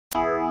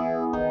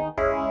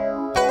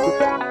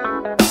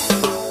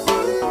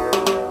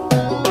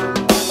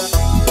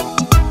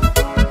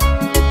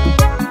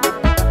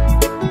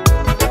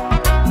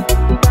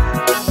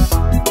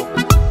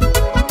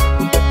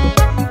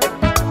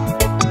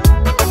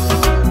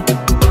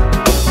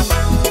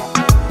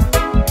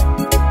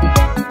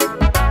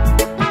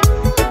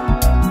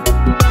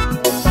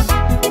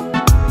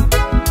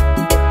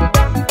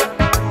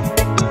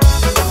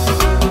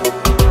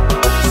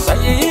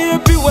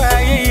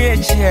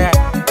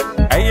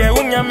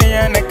unyame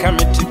ane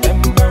kamiti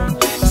bemma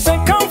se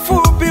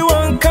kamfu bi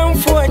won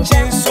kamfu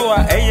achinso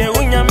a eye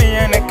unyame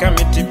ane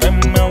kamiti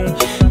bemma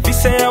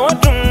vise ya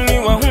wadum ni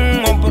wa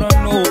hum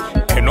obrono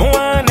eno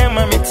ane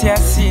mamiti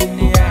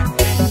asinia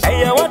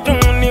eye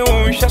wadum ni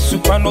unhwa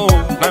supano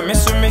na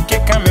mesumike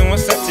kame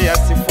wonsati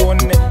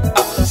asifone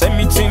se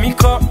mitimi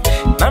ko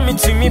na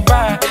mitimi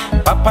ba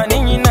papa ni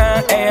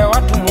nyina eye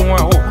wadum wa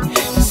ho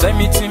se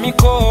mitimi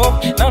ko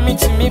na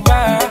mitimi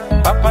ba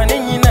papa ni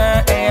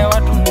nyina eye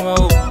wadum wa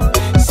ho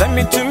se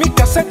mitimi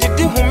kasa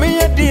didi humi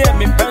ya die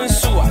me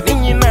penso ni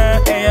nyina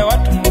eye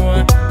wadum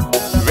wa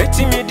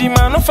reti mi di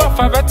mano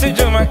fafa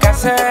betejuma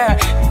kasa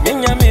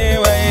minya me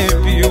wa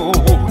ebio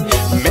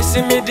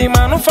mesi mi di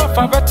mano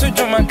fafa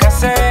betejuma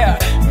kasa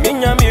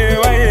minya me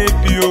wa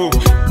ebio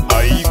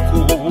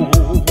aiko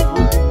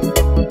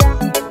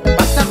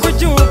basta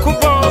kuju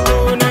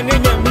kubogo na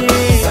ninya mi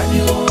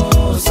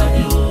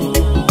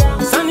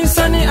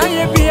sani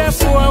ayebia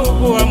fo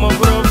wo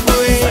amobro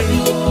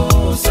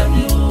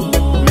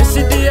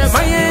mesi dia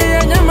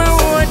maye nyama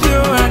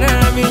wodio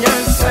ana mi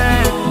nyansa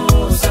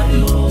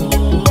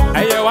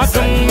aya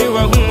wadum mi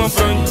wa humo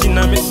fronti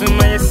na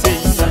mesuma yesi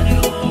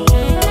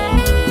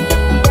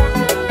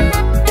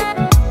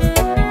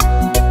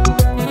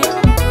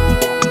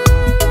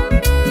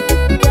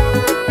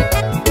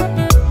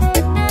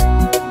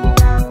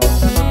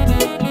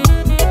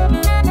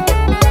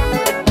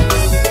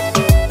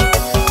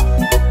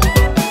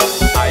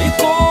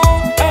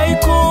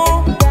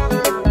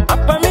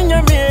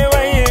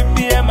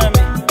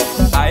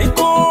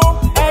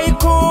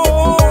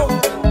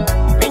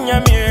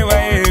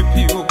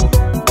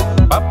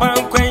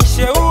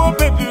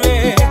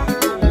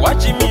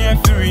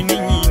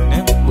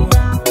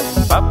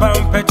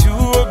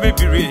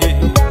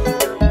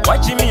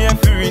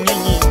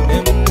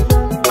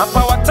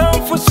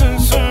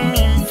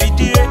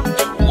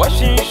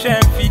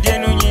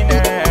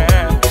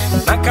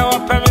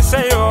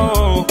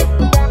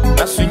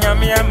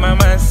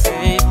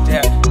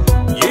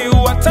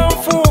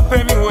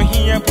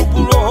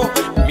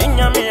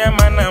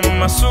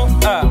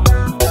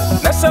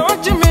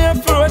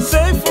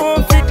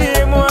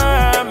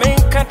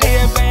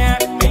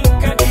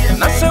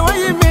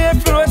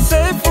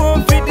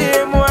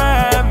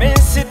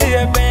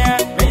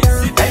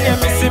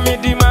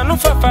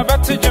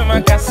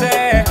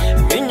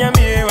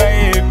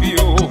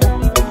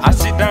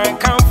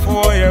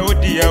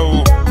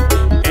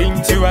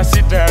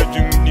Shadrack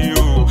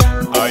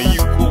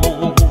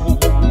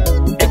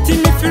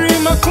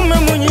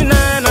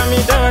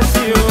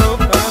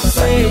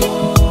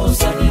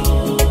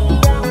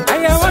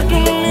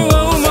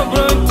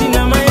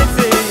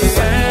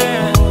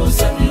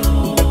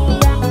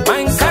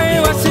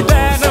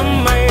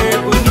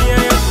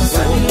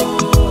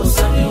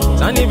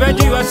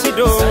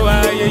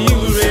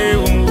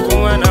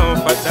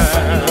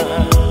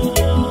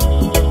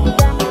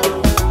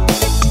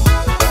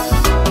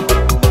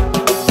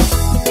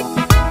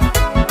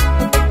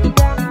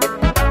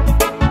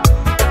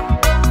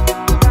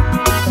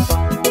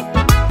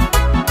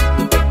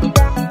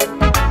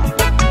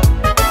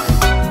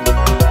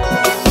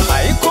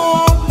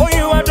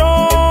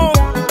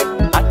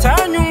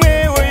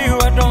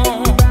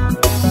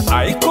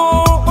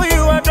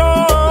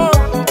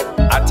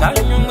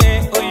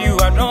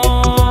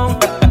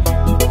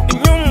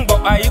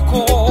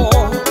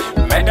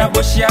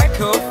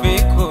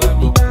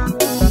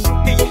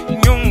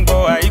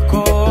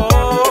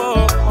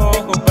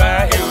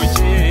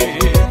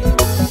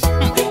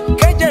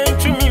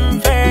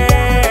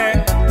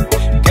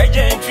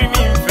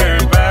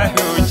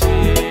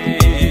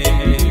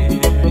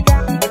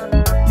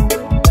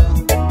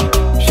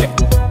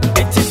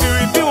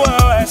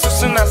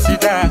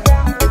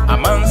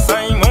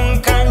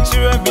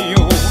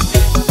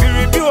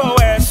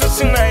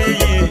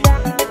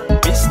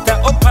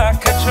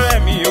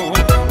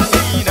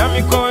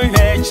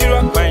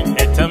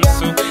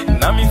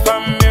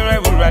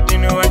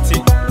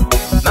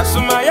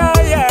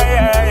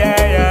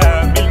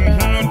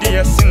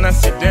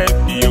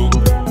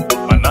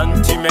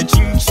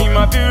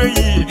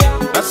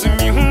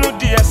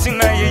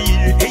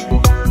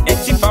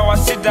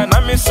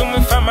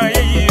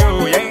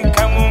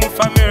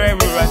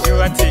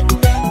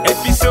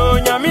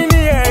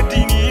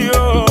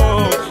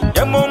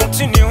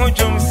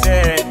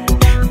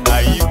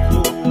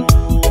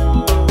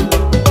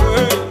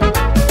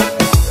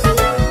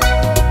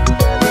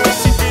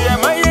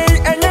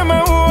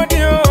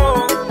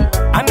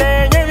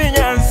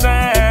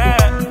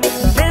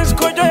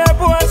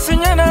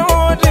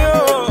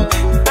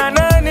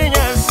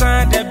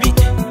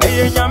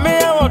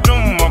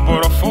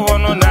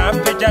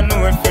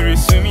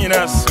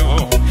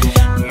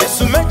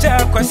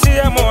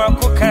Owusu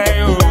Amoako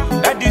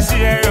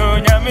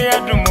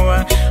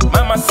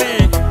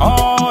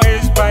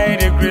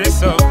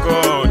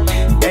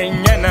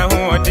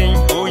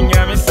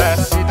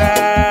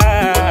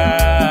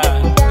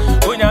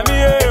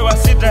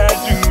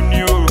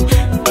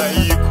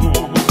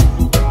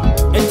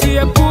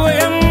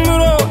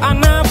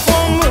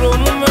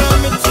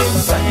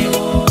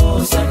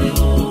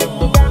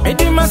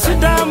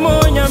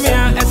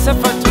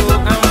Safato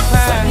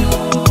ampa.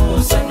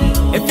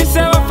 If you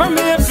say what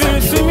family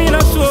see me na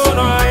so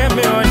no I am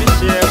on the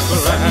share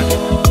for.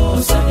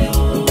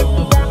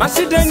 I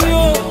see the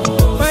new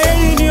my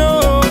new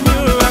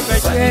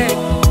akache.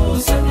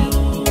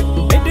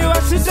 Edi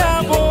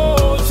wasitabo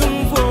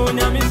tumfo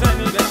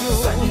nyamizani beyo.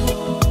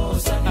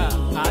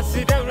 I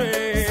see the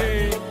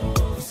rain.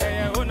 Say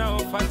I wanna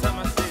fata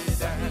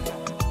masida.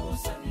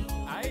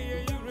 I hear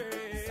you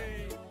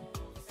rain.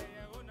 Say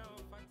I wanna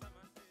fata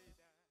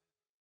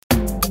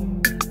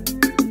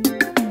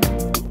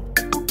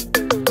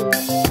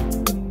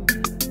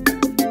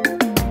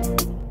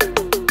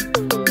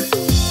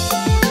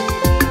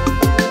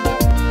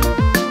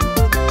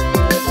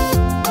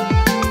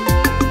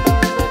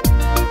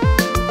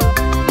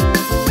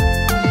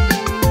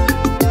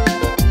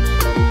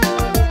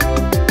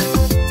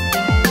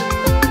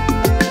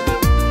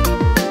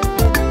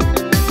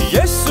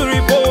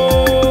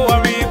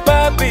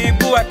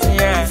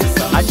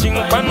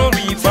Pano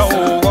rifa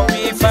o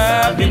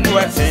rifa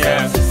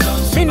binuatea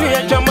minu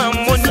ya jama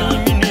moni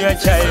minu ya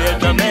chai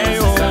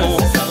jameyo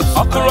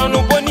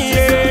okorono boni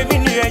e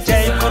minu ya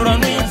chai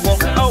korono ifo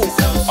au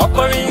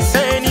okorin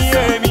seni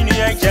e minu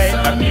ya chai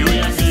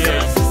abiwi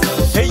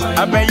hey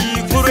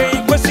abayi kure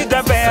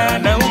kwasida ba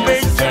na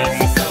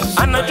ubejimu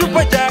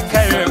anajupa ja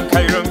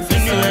kairo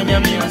minu ya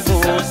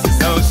nyamifo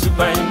sisa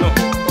usubaino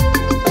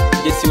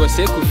yesi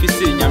waseku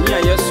fisi nyamia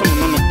yesom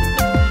nono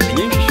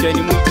enye nhwehwe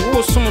ni mutu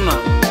wo som na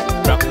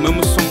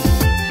Memusum,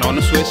 no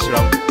no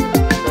swishram.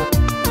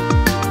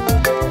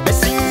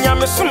 Messinya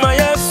mesuma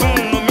yesum,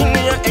 no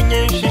minia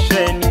enye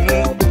shisheni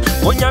mu.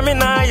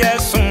 Onyamina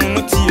yesum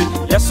nuti,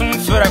 yesum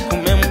fura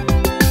kumem.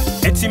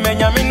 Eti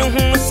menyaminu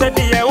hu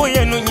sedi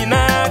oye no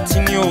nyina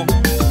tinio.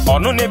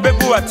 Ono ne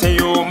bebu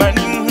ateyo,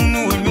 mani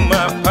hunu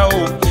nyuma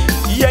pao.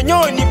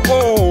 Yenyo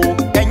nipo,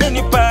 enye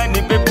nipa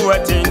ne bebu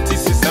atenti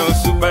sisa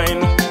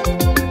subaino.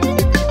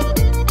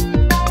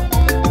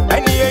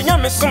 Ani yenya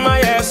mesuma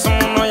yesum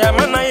no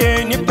yamana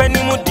ye ni pani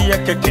mudi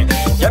keke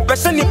ya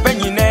pesa ni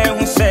panyi na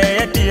hu se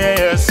ya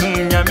die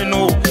sun nyame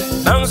no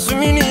nansu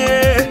mini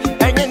ye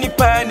enye ni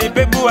pa ne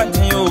bebu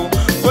atenyo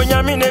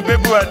onyame ne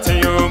bebu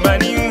atenyo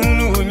mani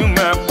hunu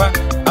nyuma pa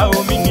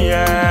awo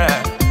minia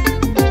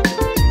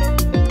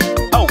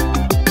au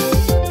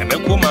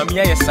emeko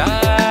mamia ya sa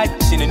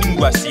chine ni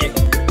ngwasie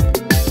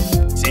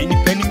se ni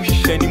pani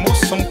hwehwe ni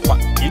mosom kwa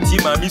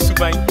yiti mami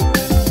suban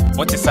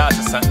wote sa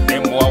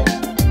emo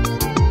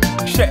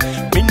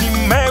Mini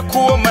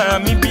meko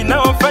mami bi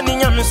na ofani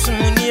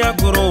nyamsumuni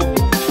agoro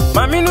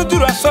mami no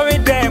duru asori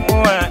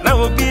demo na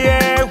obi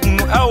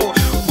ehunu awo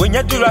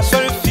wonya duru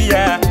asori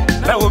fia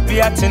na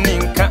obi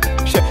ateninka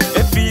hwe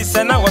efi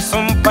se na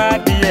wasompa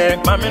de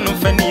mami no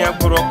fani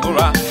agoro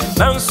kura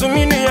na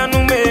nsumini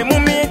anu memu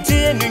meti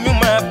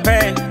enyuma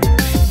pe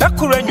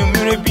dakura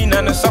nyumire bi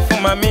na no sofo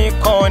mami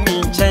ko ni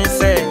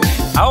nchense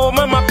awo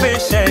mama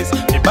patience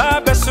me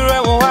ba besure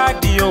wo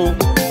adio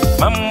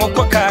Mammo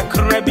koka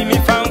krebi mi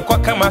fan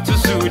koka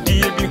matusu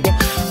di bi ho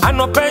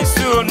ano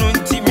pensu no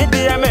nti mi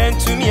de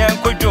amentu mi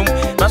ankodwom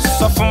na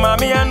sofo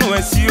mami anu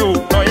asio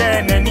no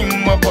ye nani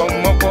mmobo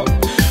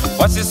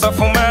wasi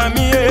sofo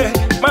mami e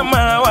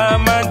mama wa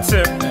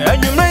mante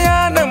anyuma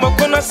ya na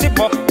mokona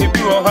sipo ebi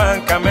wo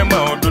hanka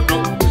mema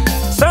ododo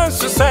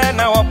sansu sai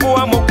na wapo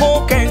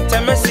amoko kente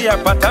mesi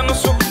apata no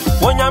so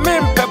wonyame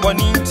mpebo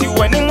ni nti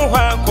wani mu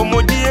ha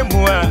komodie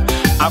mu a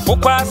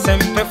akokwa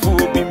sempefu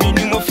bibi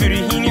ni mo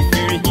firi hini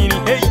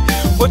hey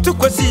otu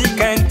kwesi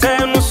kente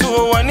no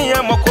so wani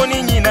ya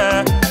mokoni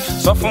nyina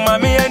sofu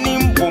mami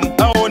animbom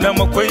awo na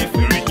mokoi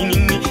firi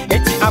hini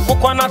eti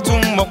akokwa na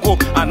tummoko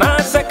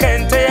anase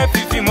kente ya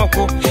fifi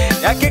moko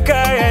yakeka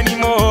ya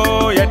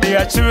nimo ya de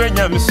achire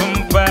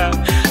nyamsumpa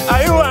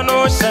ayo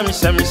no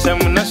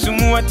sham na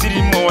sumu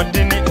atiri mo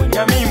wadene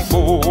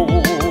nyamimpo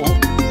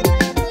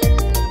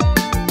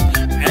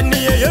eni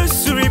ye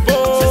yesuribo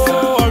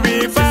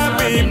riba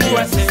bebu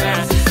asesa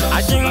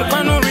ajin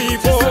kwano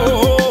ribo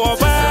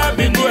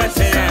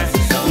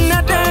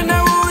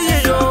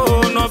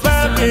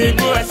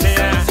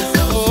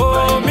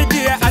oh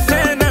media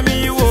atena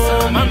mi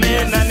wo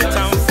mame na ne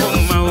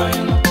tamfoma wo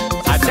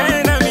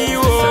atena mi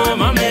wo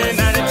mame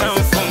na ne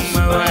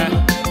tamfoma wa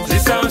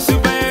zisa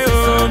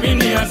subayo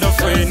mini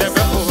adofo ne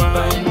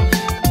behowa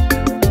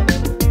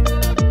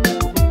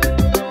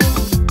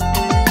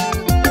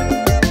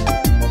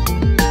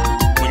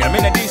munya me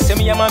na di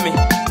semi ya mame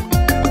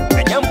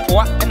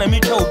anyampoa na mi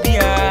twa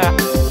obia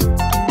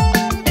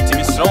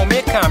itimi sro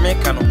meka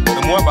no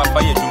emu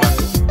ababa ye duma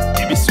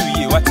ebisu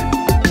ye wati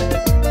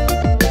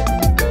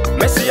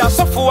Messi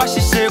asofu wa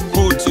shishe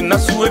kutu na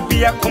suwe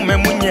biya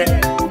kumemunye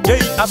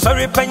Yei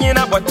asori penye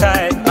na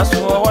botai na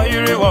suwa wa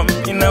yuri wa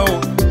mpina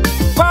o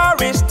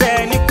Paris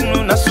teni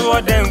kunu na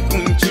suwa den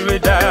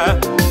kunchirida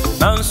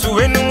na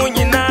nsuwe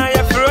numunyina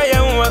ya fira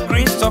ya unwa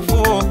Christophe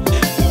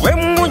Uwe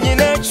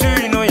munyina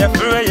churino ya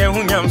fira ya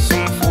unya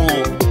msumfu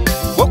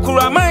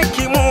Wakura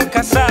maiki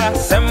mukasa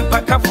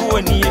sempa kafu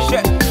ni yeshe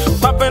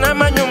Papa na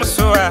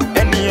manyumsua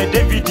eni ye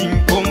David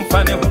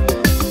mpumfane hu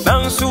na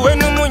nsuwe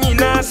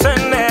numunyina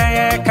sana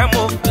ya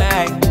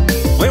camouflage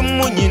We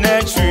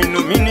munyina churino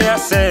mini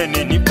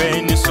seni ni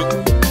beni so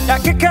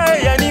yakika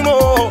ya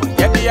nimo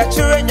yadi ya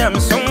chwe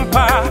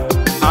nyamsompa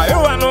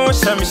ayo ano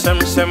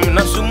shem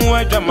na sumu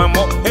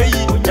adwamamo eyi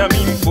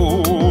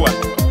onyamimfo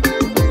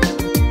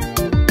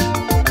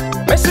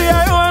Messi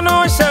ayo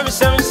ano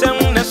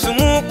shem na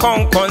sumu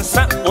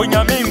konkonsa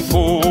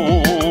onyamimfo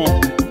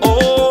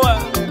oh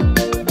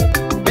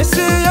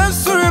Messi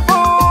yasuribo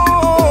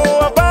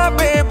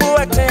ababe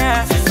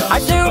buatea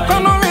ajin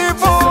kono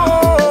ribo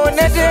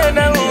nede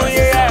na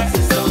uye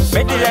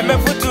Media me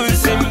futu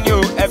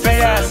simnyo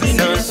ebeya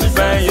sino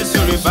suban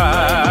yesuriba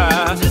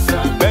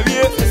Baby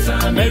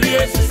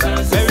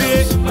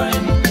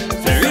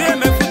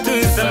me futu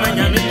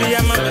samanya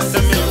media mama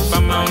sami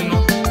famauno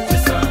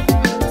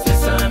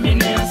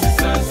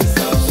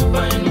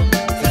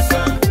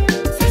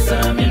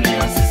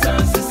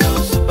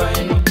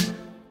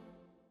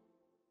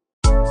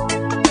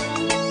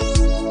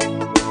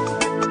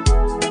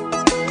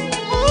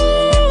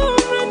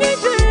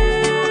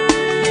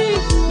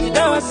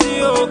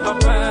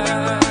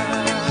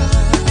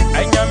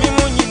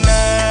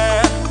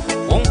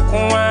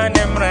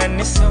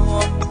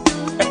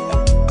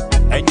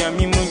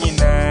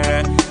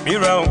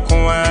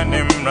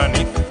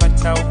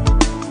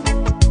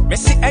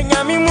Messi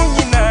anyami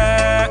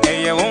munyina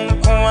eye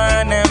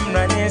wonkwa na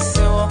mrani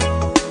so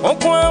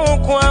wonkwa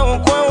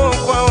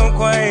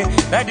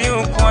dadi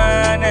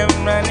wonkwa na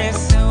mrani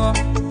so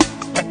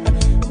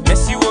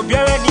Messi wo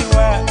biara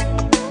niwa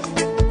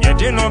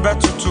yede no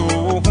betutu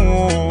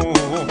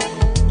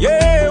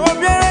ye wo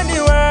biara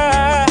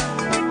niwa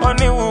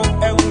oni wo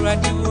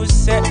ewurade wo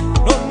se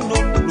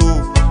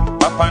no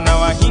papa na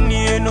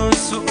wahini eno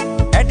so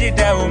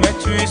edida wo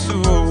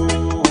metuisu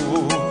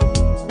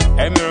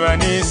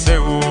Emirani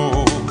sewo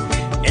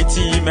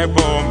eti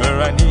mebo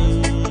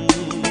mirani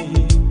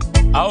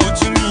out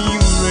to me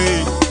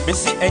we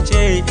Messi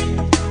eje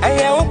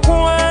aya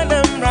okwa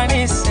na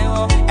mrani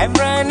sewo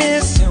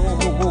emrani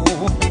sewo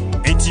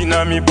eti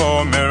na mi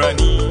bo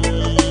mirani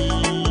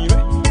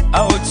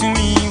out to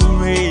me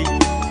we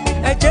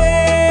eje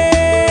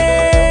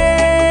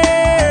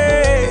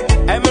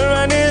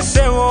emrani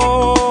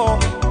sewo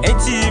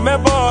eti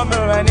mebo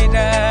mirani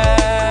da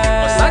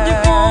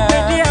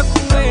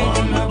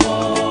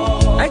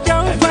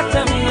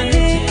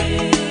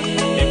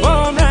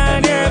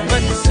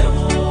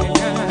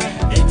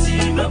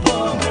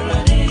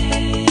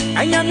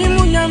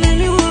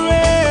Nyami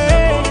ure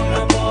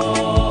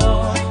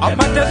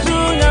Apata su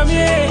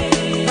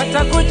nyami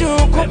Kata kuju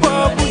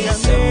kubobu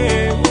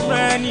nyami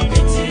Urani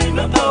niti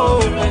na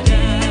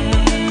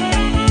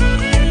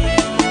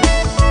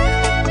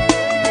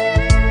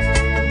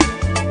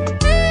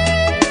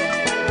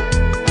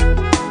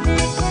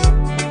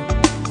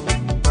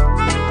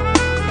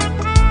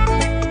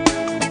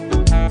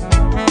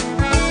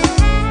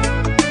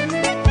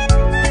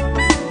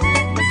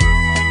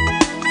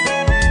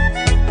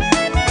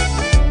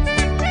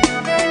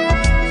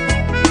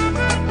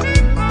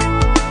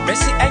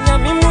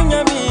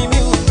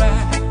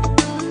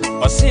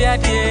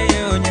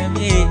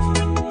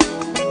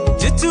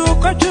Jitu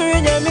kwa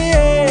chui nyami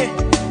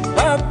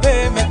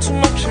Wape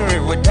metuma chui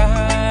wada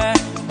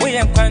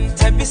Uya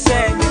kwanta bise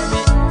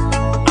nyami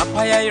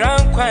Apaya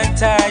iran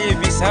kwanta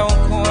yebisa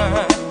ukua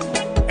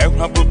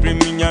Ewa bobri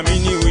nyami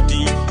ni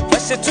udi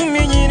Fase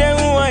tumi nyine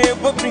uwa ye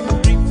bobri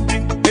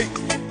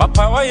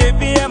Papa wa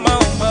yebia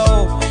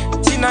maumba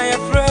Tina ya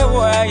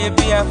frewa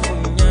yebia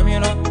funyami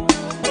no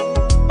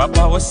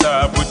Papa wa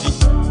sabudi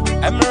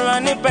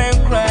Emirani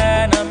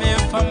bankra na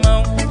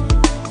mefama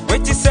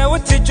Weti se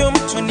weti jom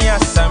tuni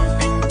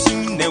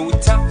asampintim ne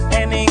uta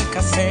eni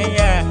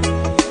nkaseya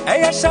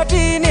Eya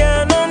shadini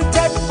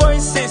anointed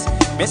voices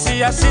Messi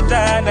ya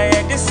sida na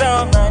ye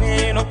disa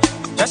omanino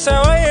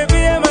Jasha wa ye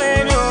biya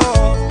maenyo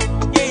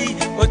Yei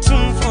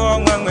otumfu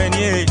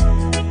ongwangwenye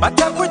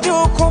Bata kuju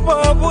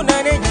kubobu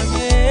na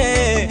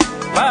nenyanye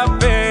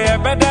Babe ya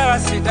beda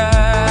sida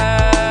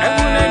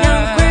Ehuna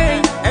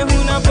nyankwe,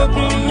 ehuna bobu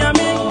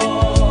nyami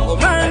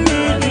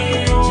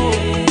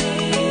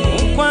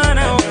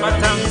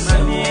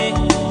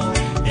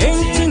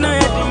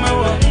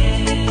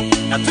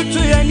Tutu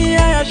ya ni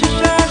ya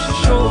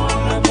shisho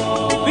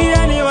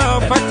Biani wa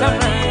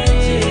opatana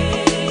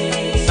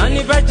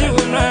Sani baji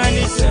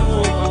unani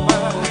sewo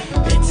baba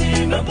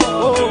Iti na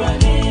bo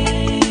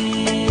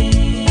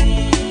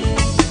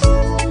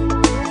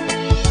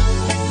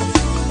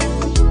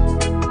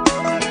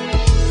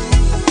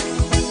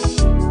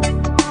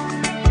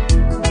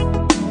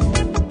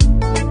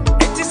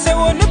Iti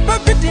sewo nipa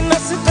biti na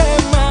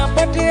sidema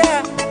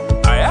badia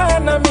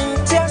Ayana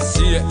mintia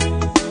siye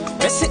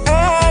Messi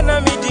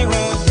ana midi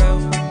hunja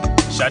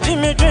Shadi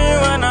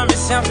midriwa na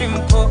misiafi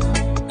mpo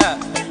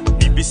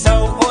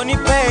Bibisa uoni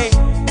pay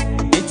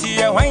Iti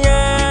ya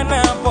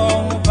wanyana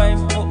po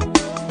mpo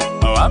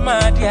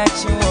Awama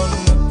diachi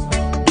wonu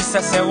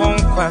Bisa se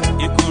wonkwa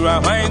ikura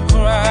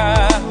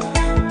wankura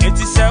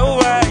Iti se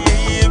uwa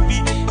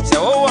yeyebi Se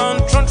uwa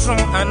ntron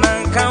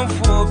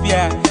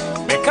anankamfobia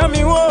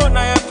Bekami wo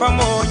na ya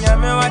famo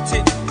nyame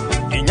wate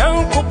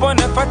Inyankupo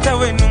ne fata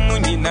wenu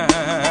munina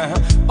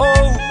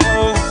Oh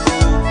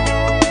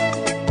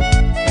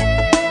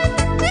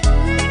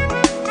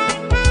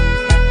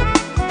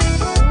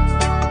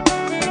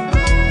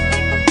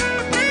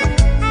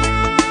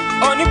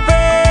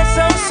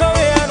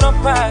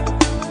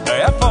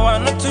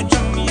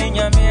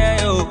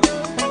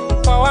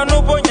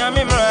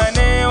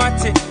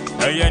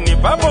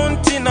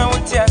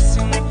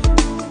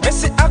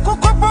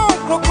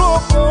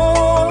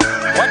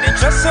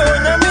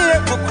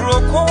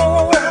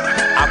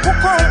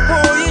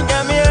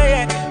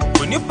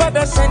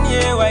Dada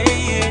Sanye, why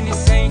any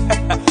saying,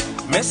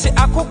 Messi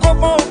Akoko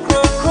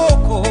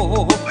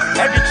Croko,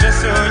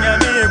 Editress on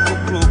Yamiko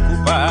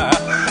Krukuba,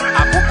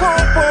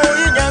 Akoko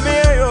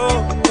Yameo,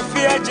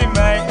 Fia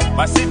Jimai,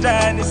 Masita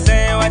and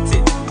say what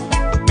it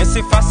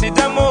Messi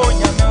Fasidamo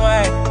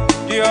Yamai,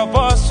 your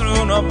boss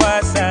through no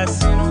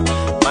passassin.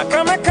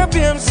 Makama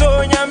Kapiam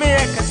so Yame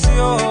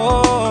Casio,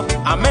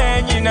 a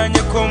man in a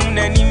Yakum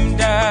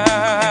Nanimda.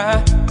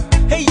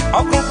 Hey,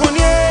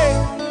 Okunye,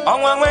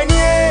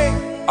 Onwanye,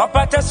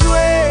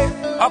 Opatasue,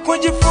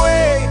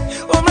 Okujifue,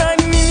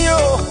 Umanio,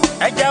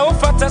 Aja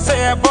Fata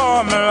say a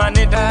bomb,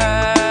 Ranida.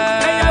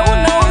 I will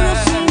know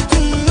you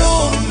to know.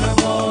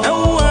 No,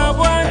 I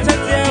want to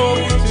tell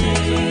you.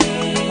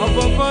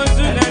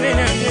 Okokozu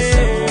Nanine,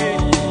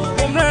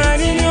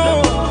 Umanio.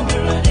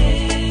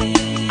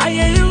 I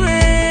hear you.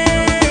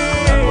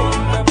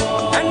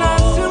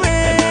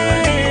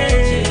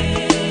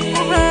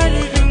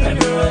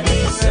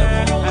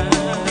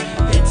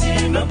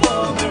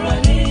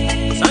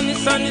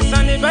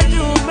 Sunny, but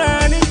you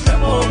ran it.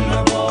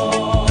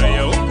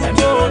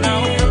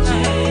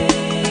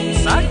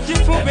 Such a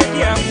fool,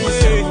 baby, I'm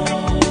way.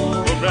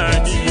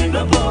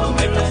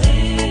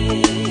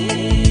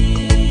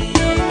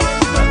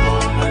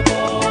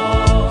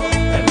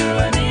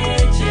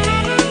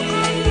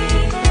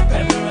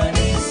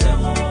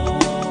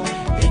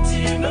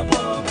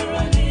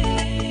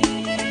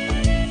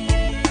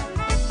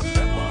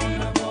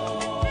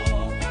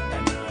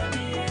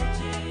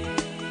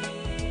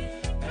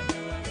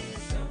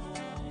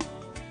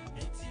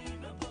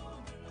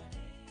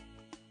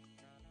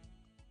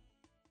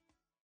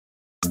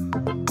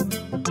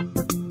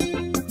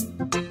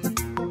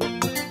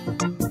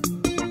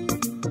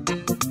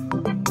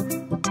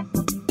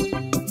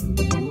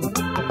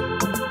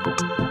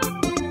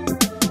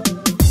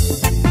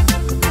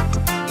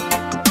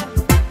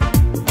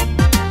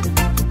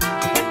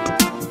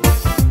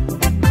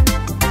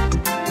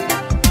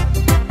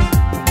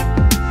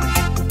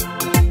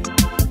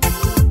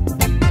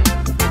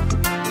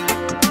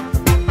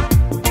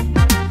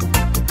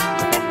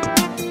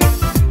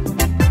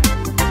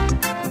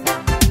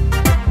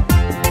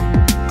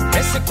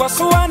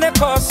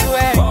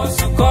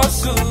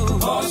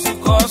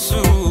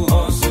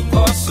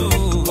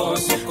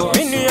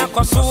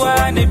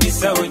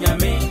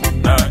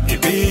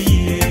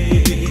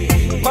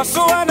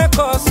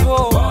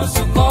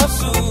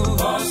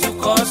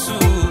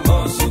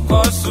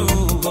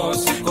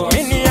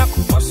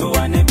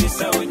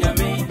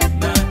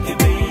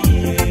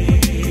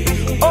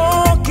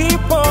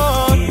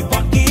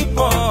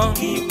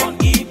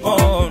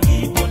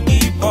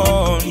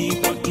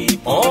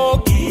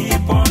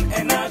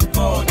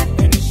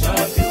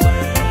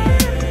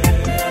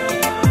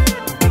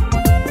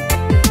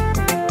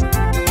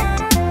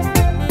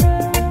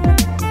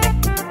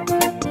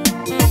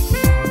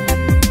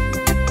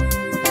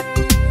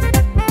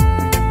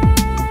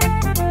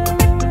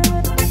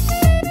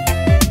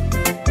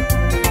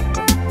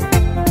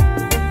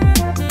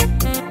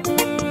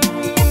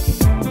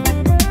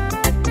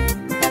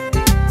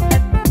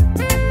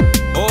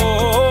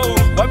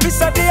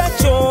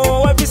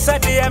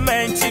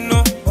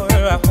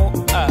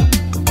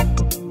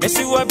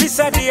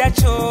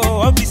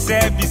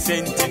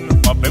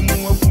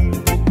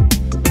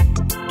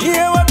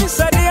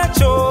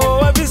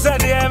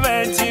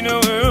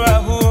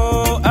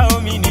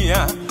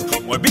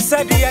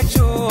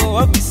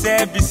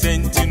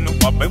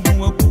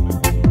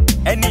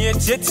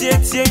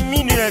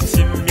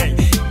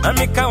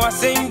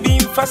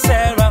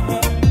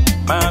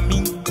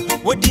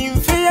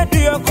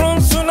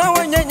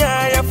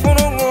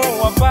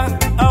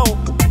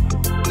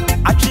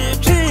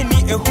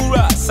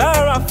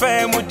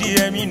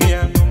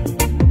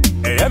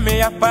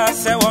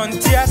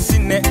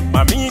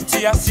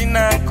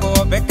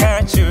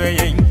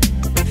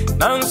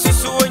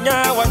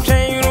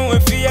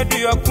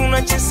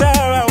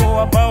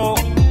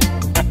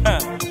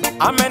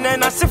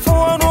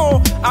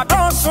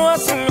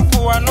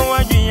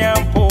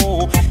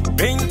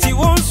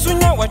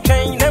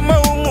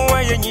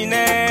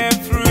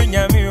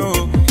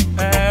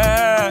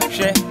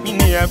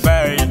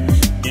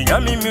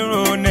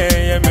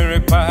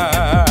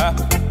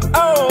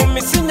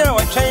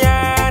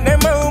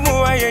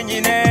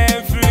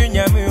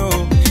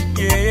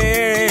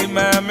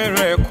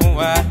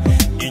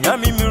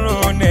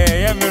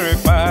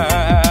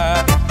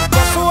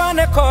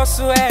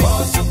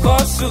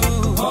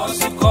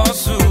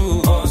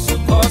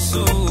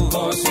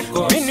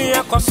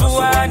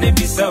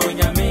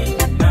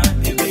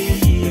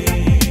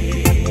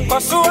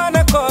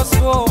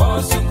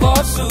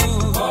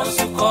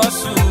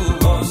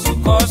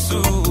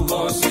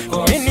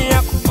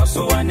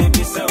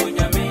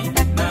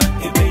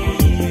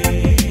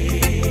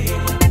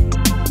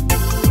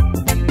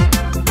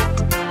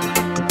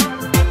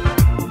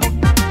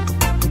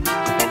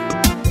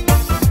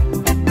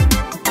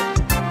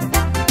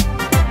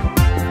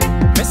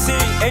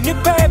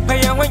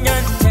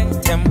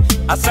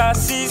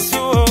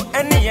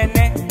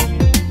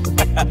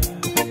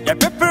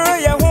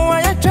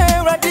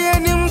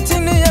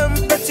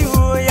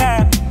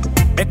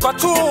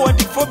 What what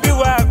the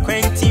phobia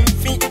quentin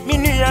feet,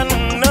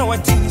 minian now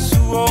what in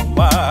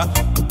suopa.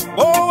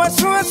 Oh, I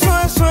swear,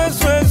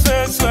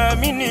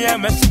 minia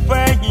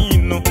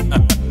mesupagino.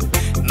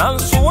 Now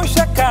so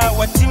shaka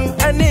what in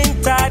an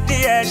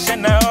entire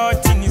shana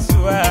in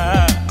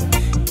Isua.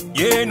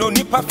 Ye no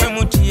nipa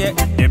femutie,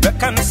 the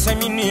becan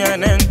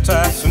seminian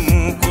enter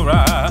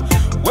sumukura.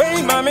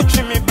 Way mammy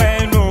trimmy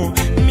beno,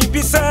 mi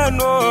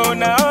pisano,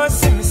 now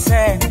sim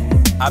say.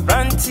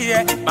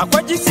 Abrantie,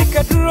 makwaji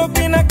sikaduro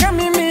bina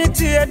kami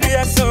miti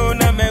ya so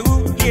na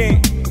mewu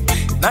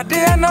na de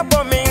na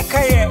bomin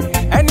kaye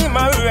ani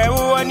mawe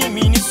woni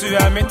minisu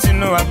ameti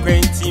no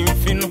akwenti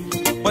mfino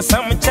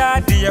osam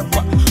chade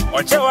yakwa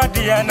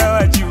ochewade ya na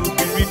waji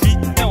ubibi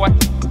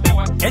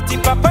eti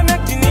papa na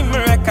tini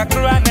mreka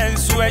kra na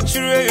nsu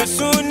achire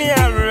yosu ni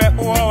arre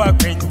wo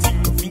akwenti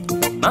mfi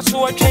na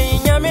so otwen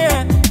nyame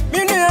a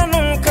minu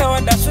anu nka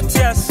wada so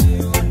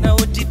tiasu na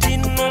odidi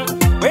no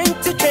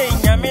wenti twen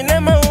nyame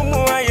na ma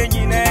umu aye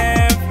nyina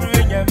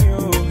fru nyame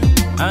o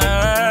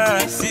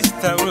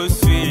sister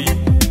Roswe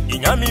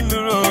nyame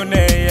miro na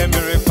ye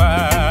merepa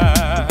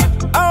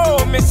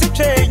oh mesi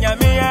twen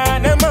nyame ya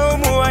na ma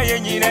umu aye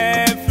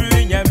nyina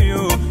fru nyame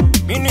o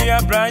minu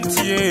ya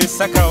brantie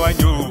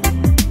sakawanyo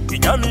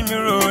nyame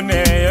miro na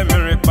ye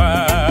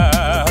merepa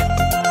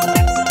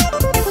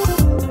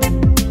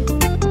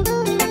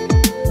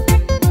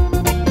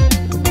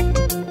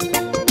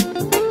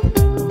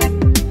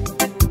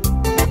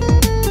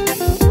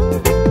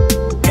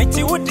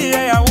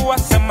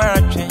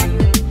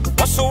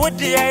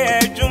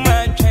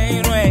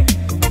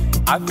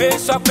Ave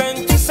so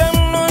penti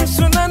semnon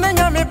sunana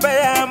nyame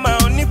baya ma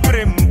oni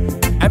prem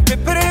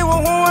apepere wo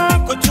ho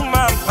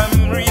akotuma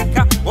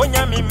pamrika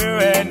onyame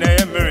mire na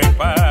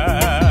emerepa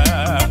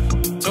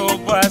to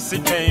basi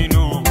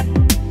kaino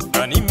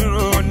ani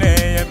miro na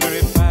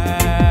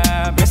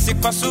emerepa besi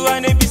kwasu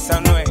ane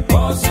bisano e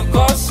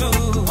kosu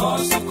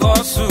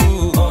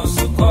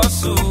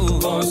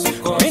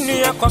minu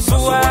ya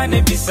kwasu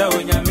ane bisa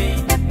onyame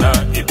na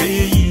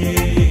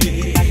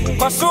ebeyi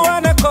kwasu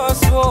ane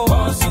kosu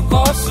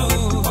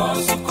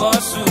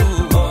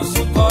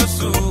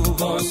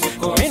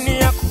mini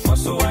ya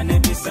kwasu ane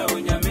bisa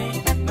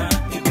onyame na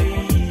ebe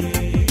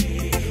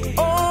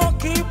oh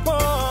keep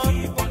on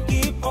oh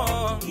keep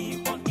on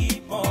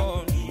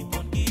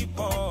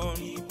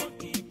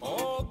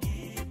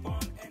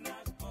and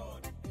ask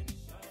God and it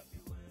shall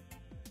be well.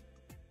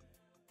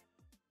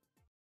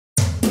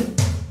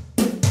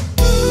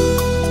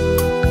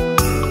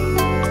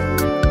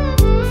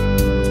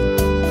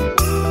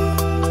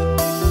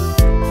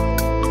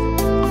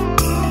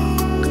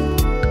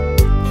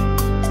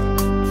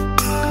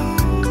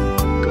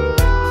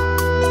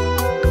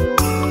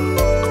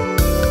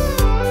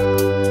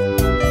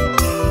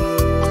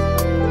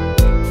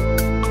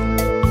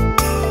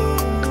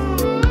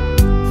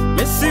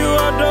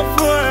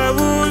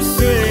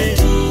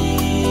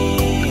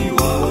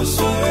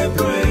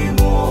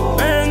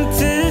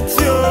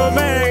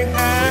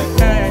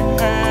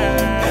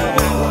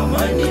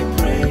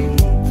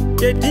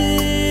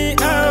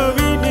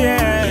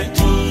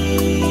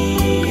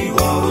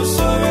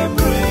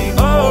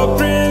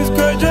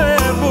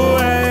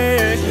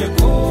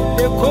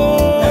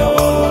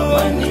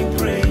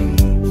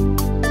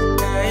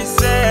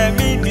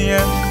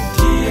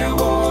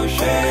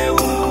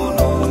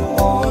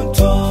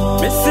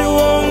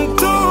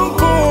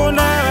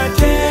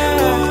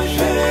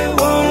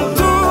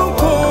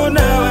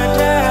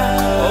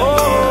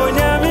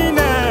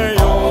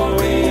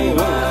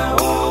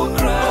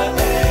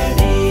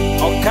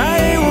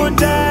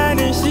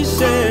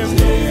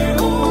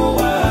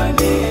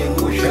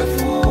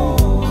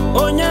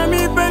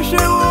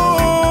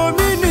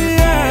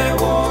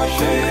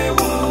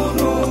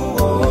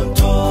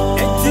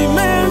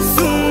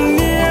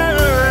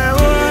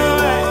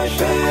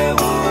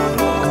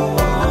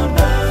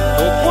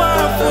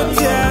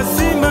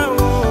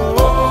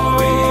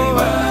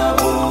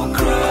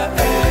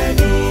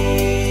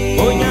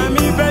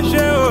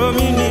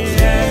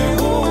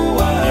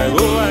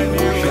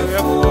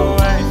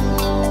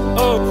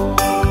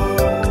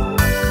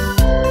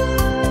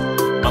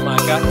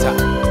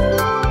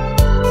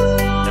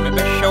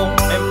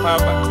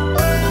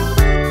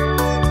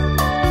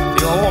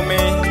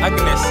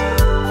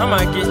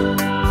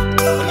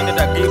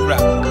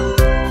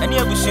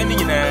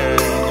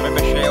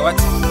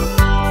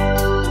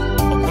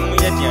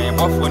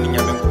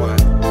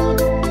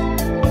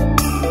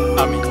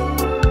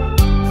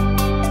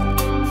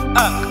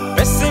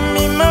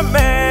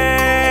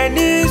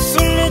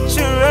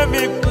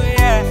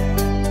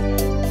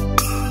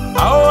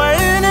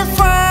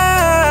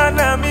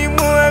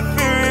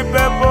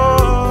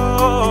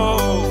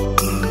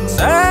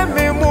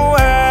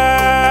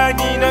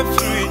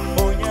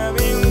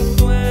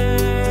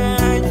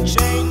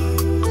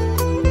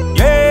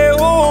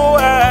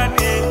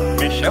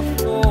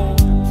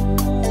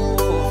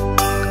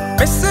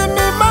 Missing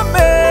me, my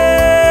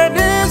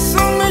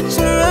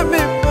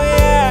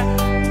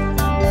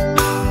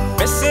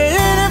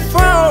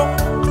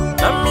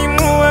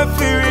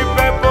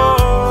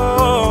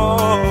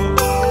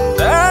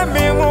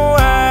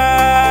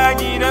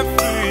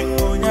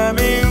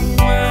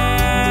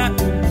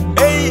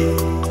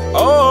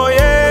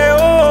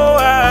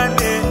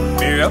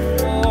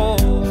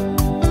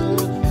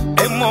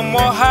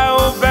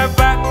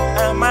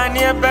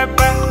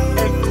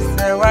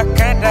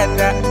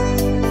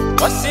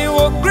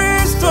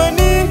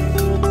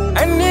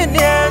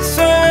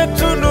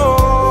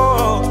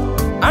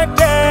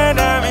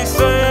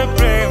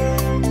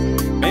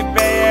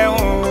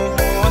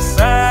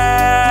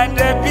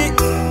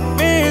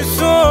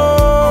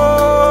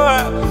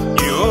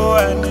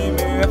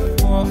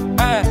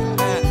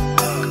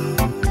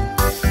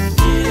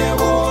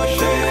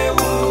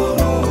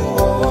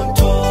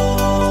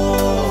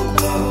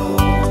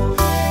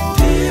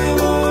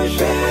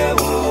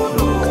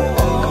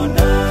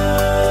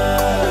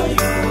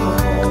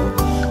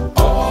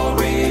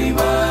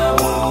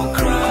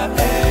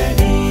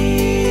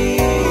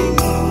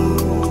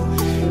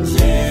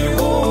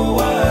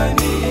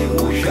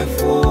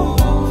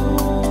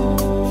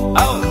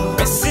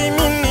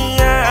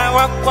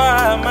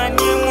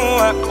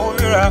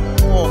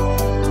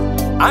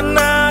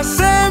Ana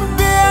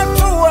sempia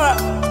tua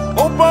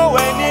obo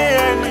weni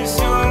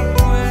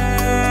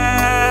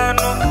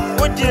enisonkwano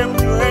odie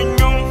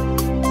buenyo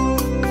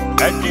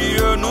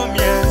adio no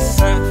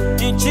miensa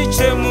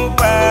nchiche mu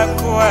ba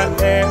ko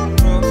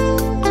eko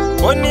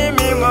oni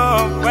mi mo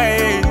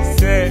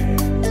paise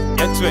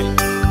yetwe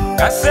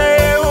kase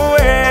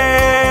uwe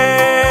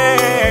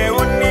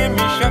oni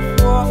mi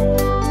shafo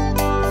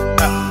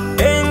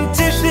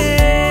entishi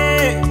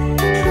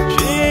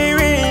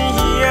shiwi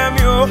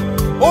yamyo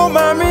oh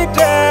mami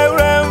there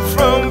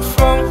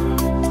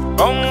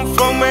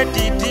from a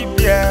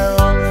didibia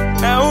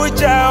na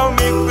uja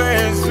mi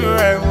kwesu e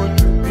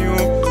wudubio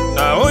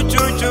na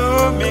ujuju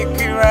mi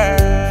kira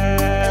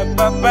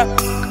papa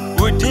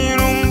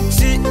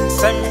udirumti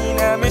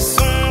samina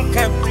mesun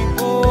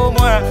kaprigo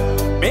mwa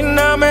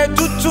mina me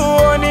tutu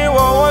oni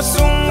wo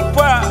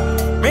sumpa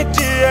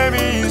metie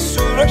mi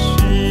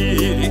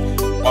suroshi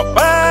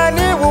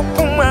obani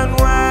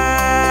wupumanwa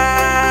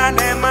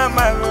ne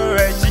mama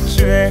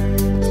rejitre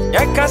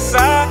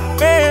yakasa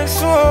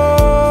beso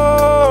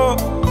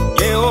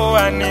yeo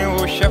ani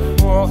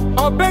ushafo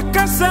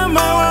obekasa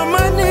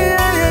mawamani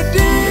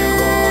ayedi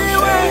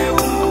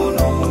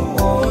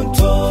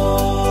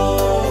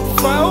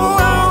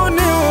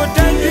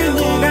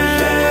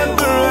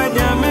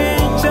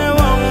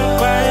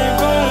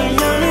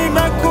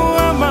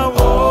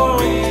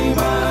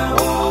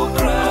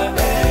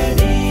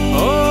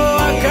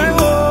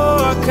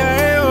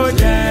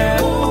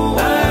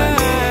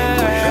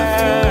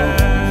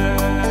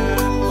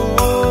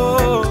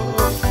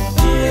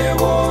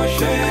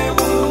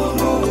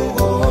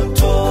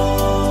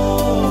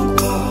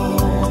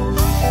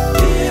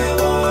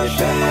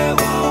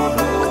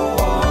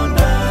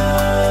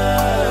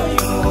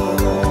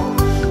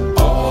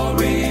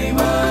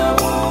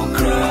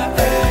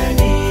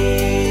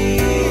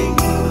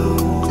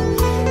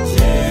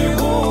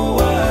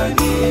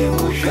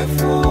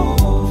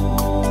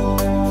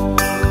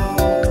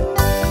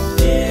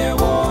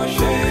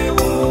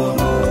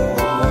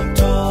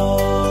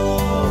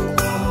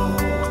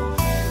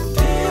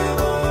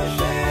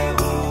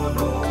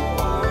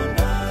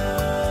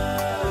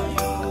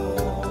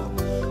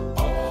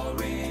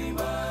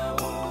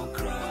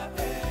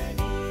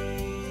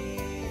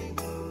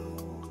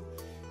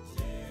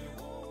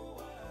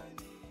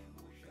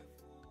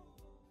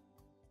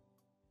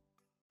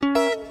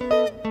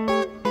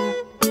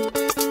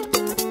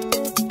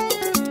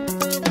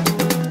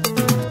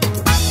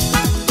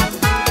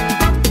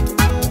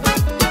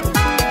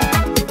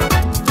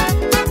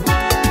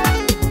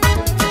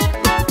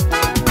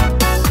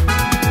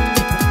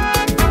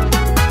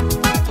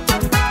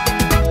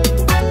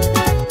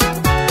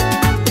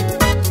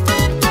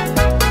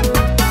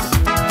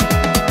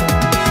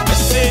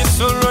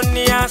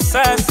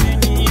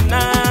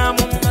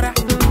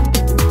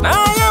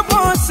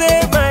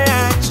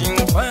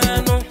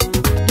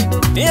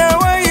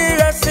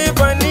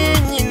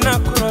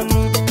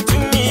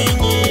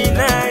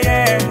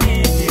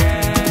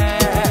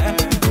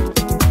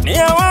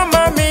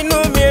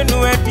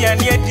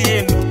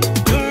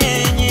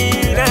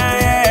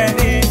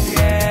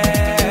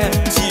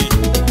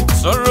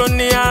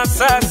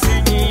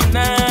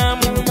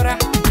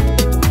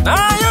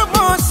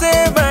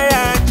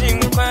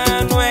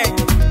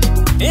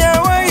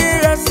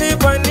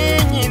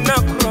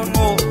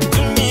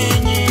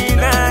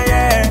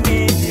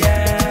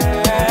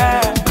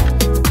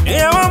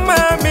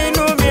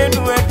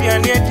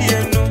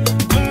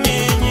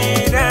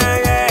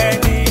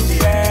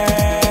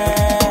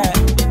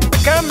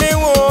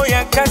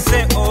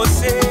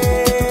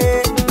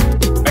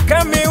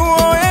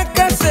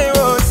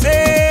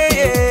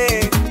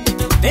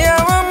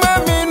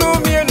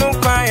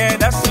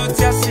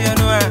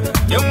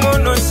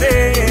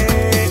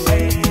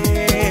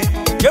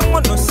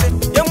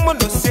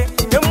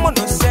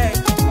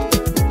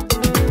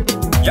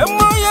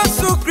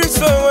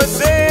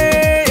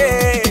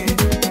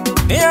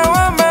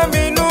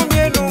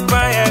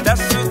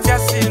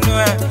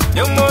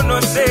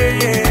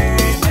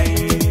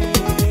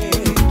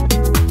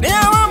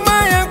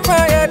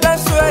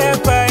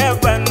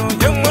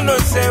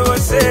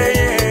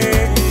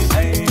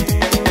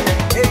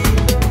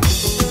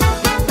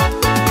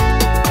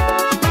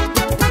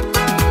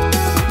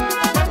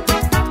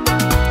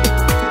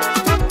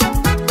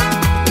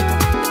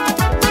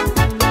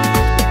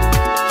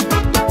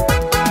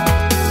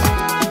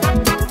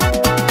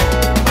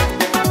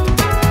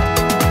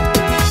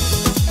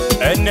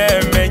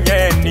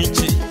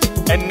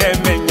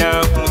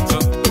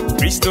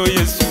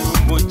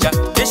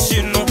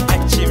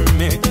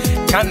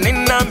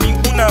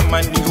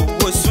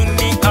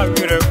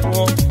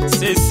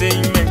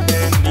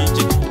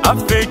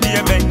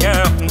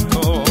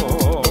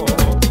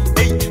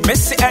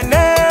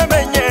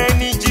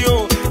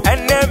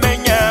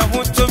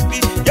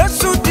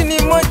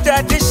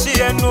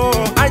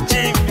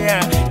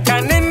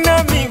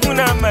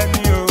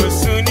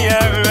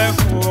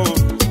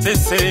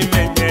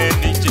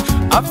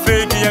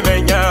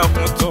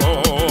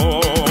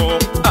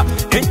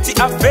Enti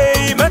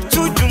afe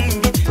matudum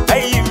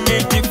ayi me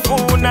di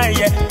phone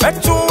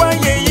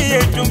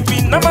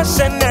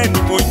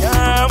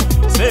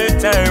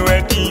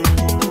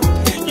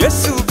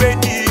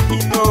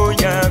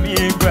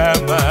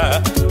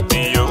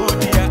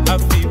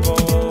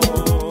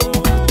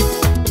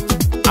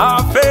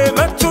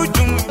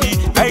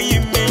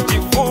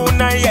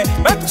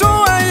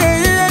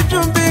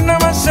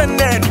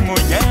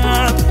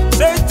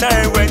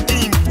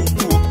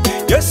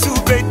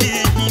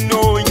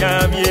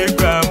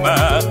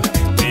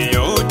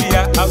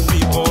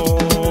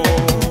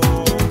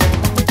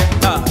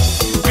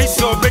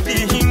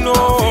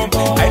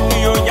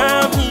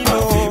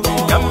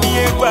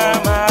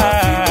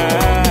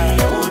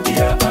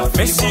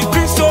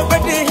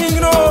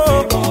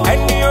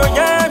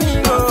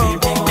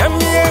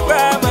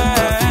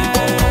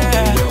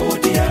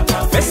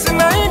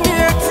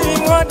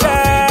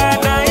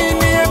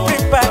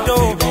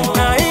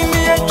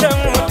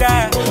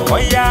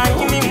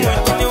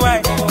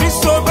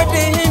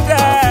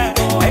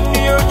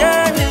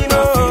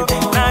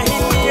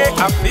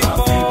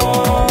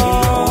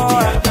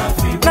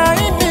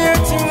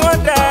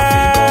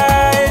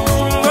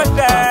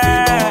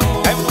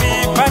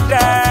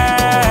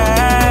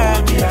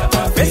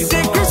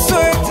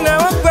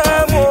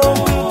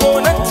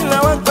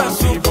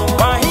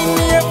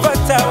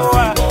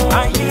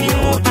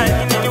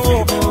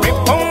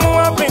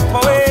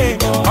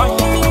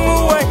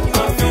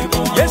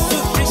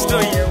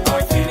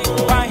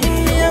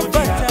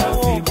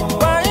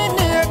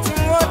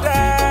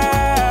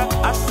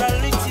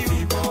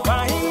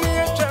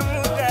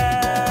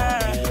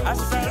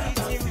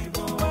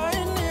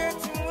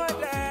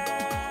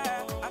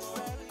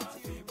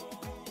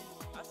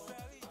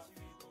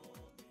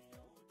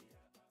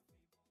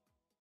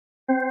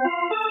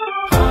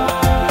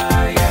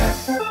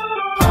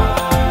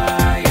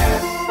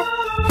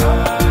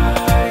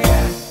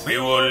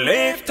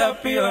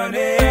up your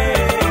name.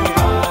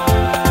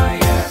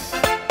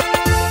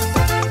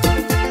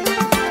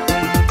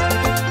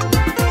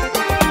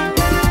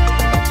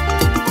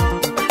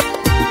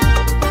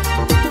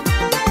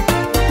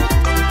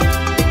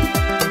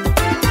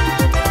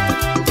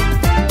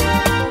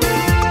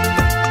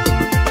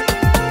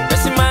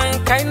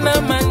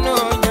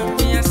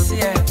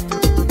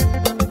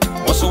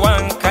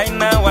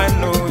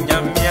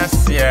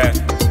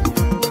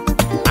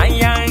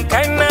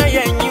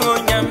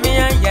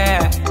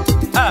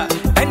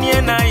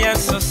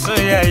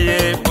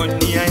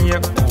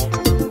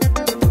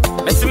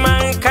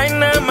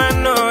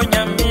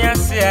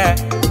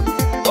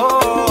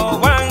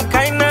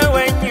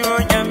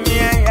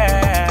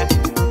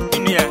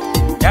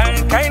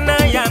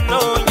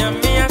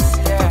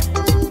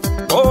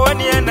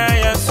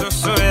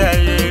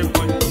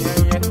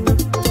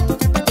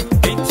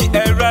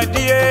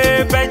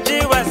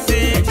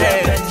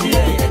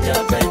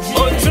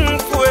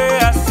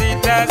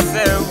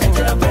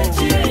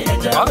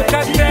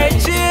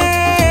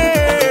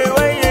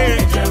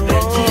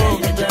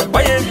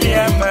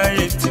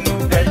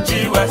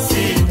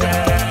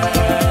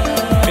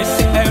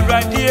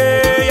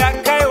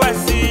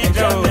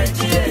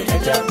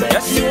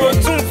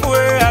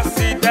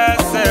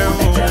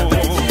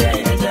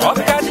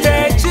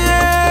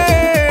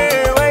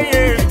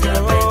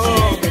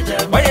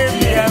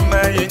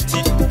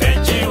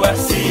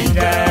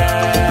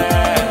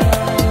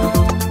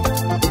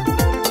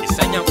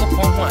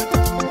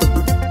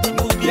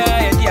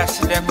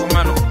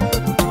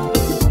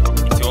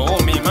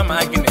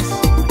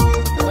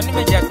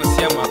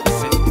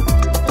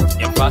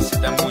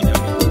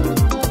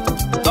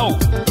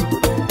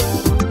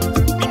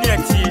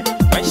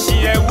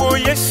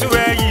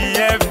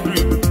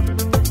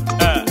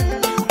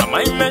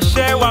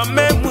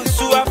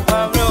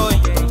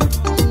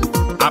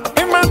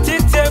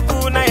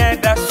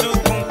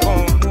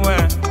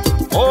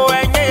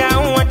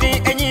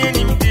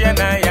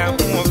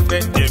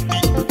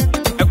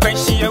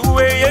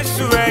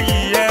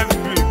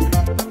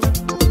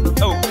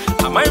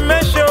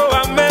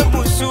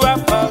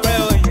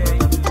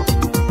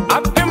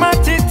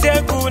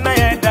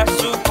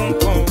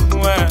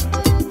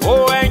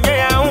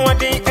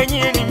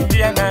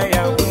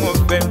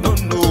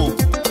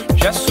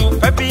 Just so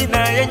happy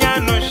na yenya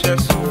no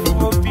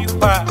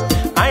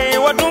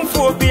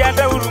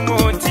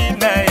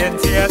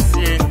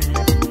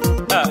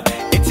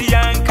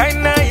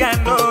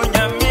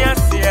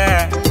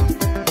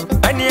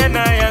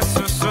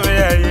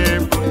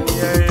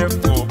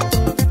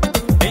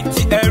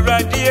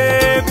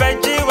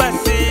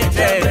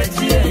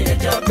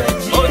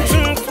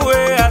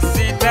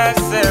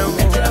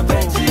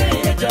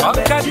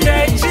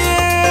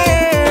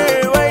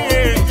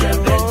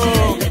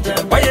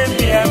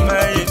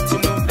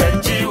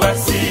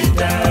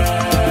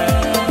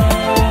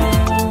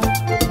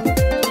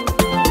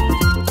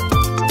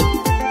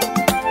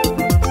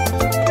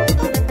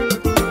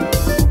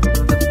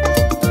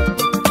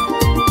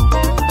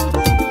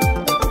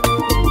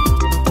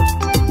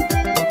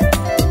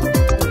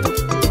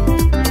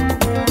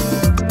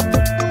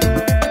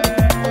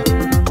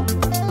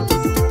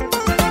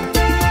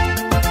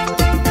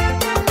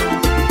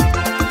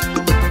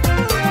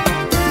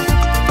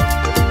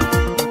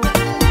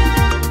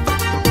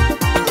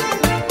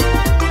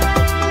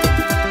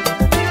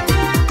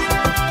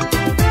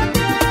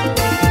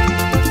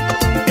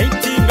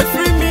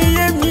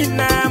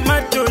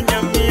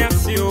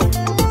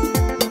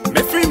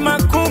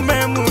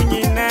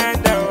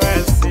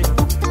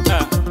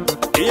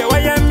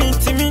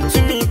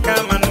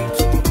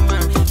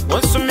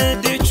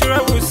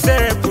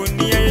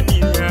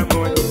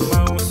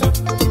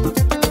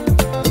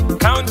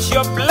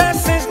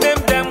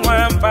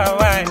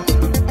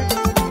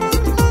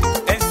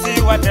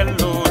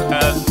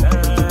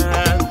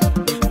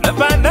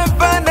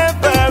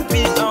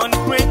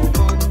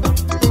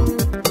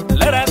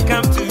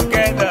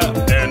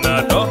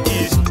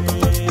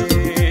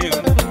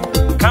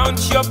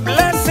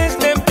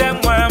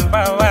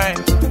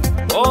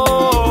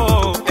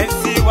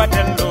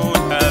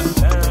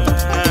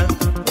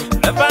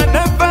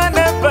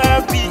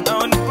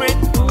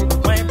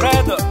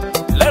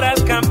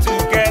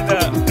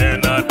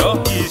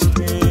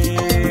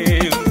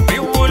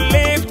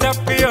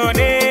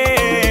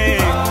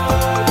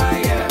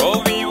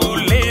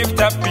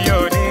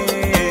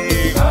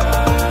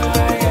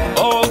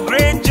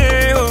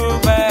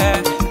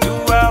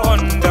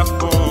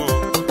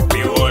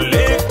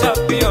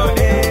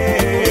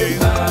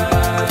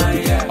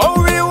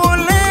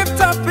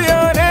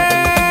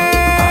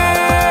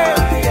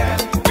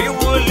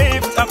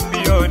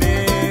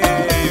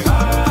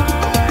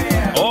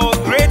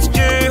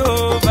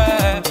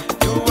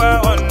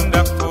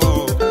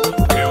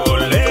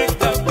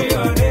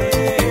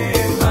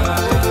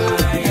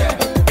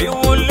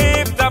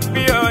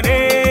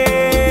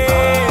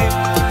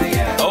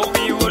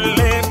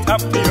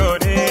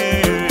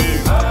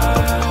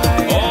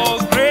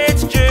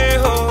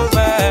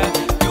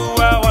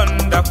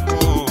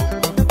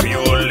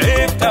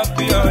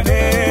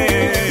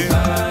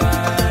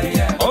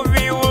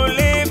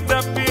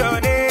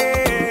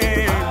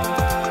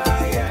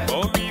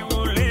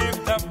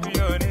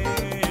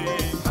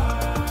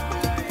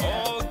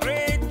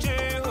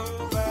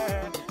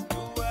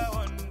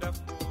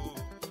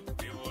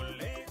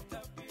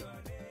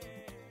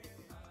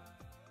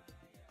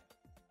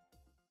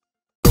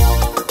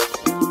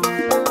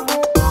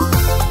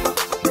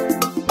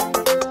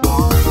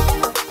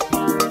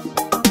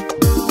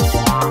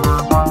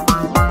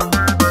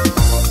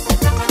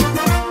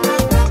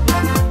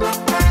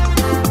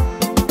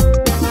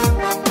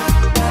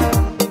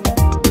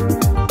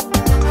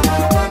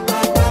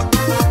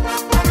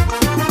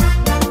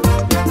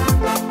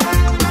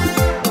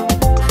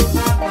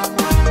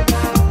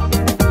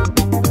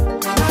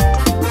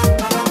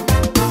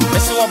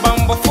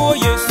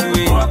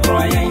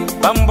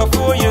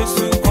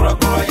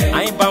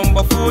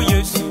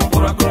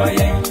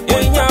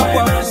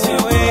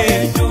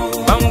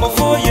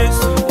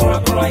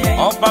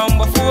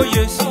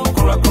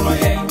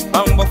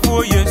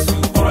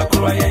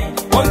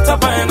Won't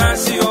tap and I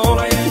see you.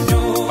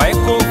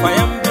 Aiko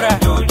fayambra.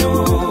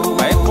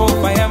 Aiko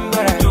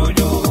fayambra.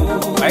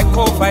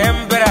 Aiko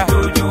fayambra.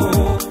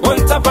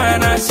 Won't tap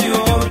and I see you.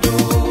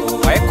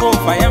 Aiko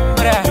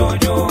fayambra.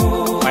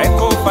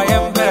 Aiko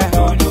fayambra.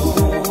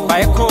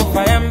 Aiko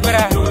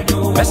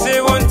fayambra. I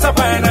say won't tap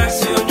and I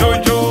see you.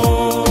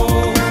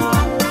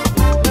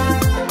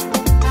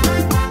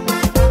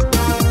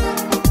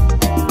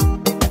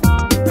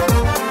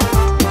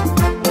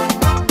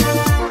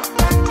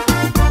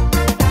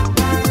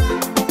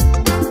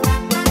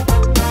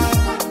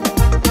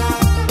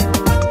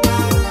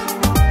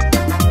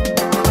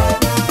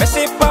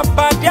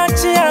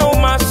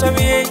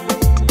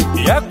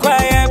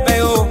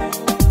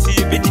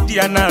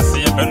 Nasi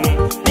benu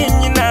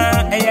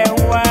ninyina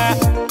eyewa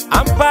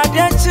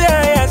ampade chia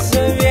ya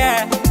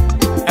sevia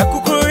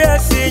ekukuru ya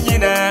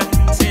sinyina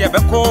si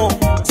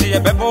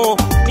yebebo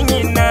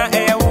ninyina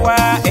eyewa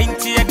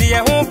enti ede ye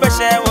ho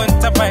behye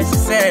wonta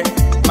paise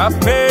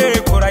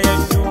mape kura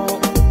yeju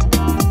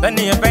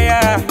dani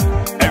ebeya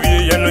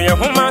awie ye no ye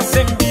ho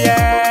masembia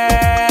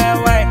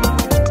wai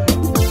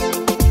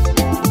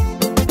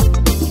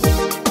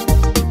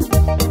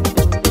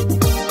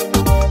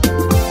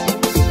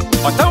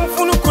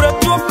otamfunu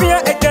Pia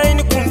again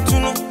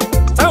kuntunu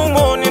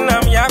Taumoni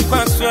nam ya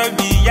kwanswa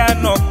bi ya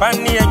no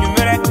pani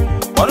anwumere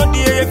Ono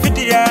die ye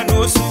fidia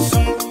no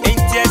susum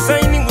enti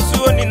esan ni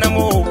musuo ni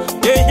namo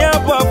ye hia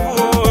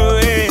boafo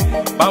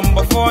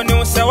bamba fo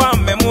ni se wa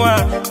memu a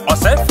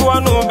osefo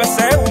no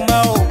bese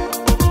uma o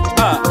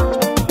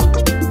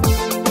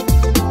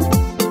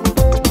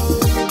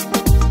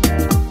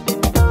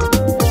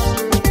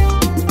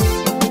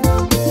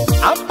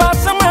Apa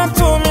sama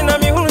to mi na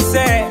mi hu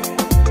se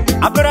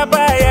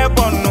abraba ye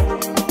bonno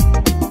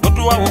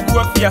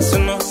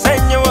Fiasno,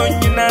 send you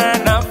on you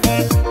na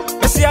fun.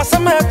 Messi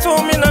asama to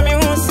me na mi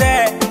hu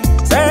say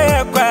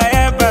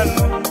quiet ban.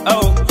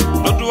 Oh,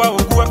 no do I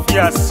go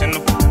fiasno.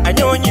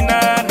 Anyo on you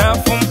na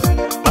fun.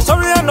 My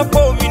sorry no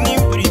po mi ni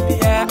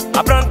bribia.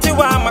 Abranti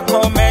wa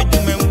makọ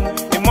medwumem.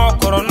 E mo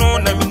korono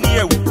na mi ni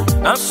ewu.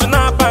 Nanso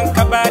na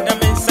banka ba da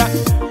mensa.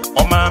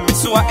 O ma mi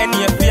so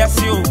eni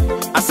afiase o.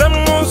 Asam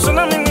no so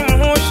na mi ni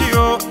hu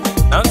hwio.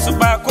 Nanso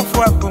ba kofu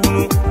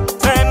akunu.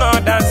 Say no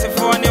dance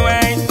for ni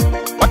way.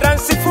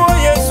 Dance for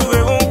Yesu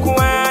e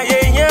unkuwa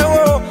ye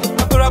yewo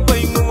akura ko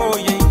imu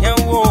ye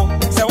yewo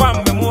se wa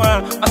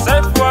memua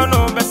asefo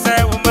no bese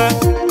wuma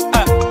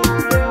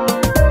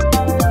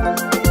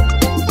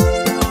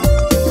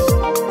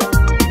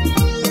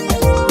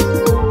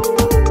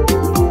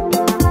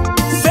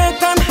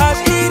Satan has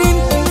hidden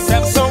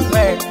himself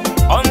somewhere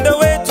on the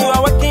way to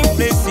our working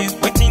places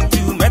waiting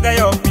to murder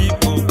your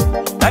people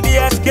that he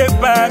escape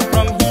back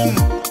from him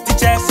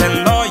teachers and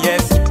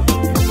lawyers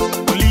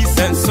police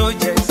and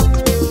soldiers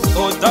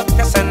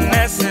doctors and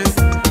nurses,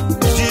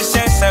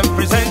 musicians and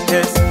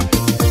presenters,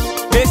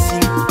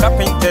 mason,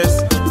 carpenters,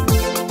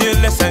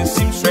 dealers and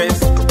seamstress,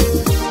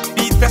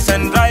 beaters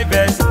and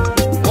drivers,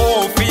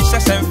 oh,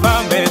 fishers and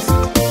farmers.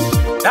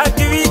 That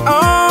we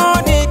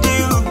all need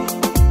you,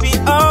 we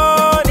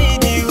all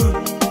need you.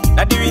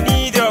 That we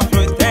need your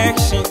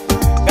protection,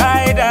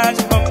 guide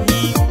us from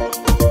him.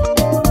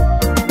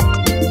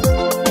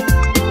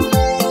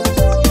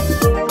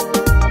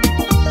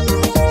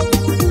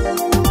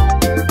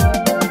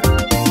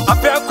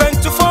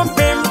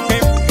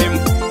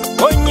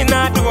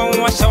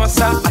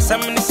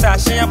 Asamni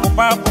sashe ya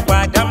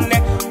buba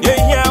damne ye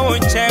hia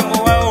wonche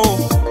mo wa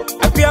o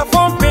apia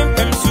fon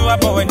pem su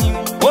abawani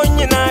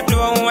onyina do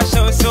wa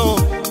so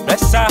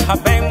blessa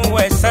haben mu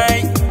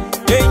wesai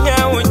ye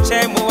hia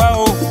wonche mo wa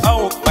o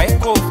au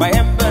aiko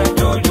fayamba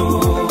jojo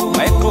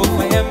aiko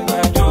fayamba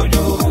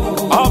jojo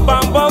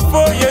obamba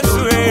fo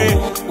Yesu e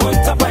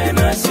wonta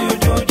bayana si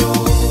jojo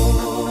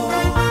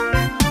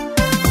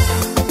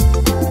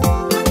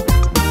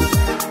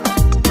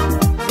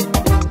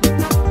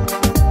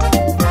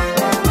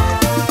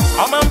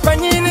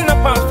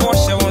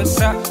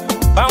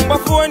Bamba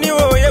foni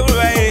wo ye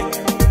urae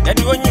ya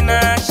di onyina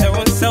hye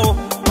won sewo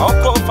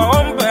oko fa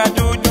womba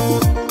jojo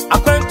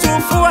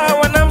akwantufu a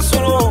wanam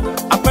soro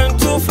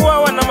akwantufu a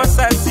wanam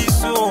asasi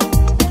so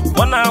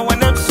wana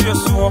wanam sio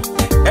so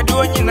ya di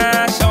onyina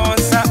hye won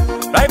sa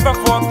driver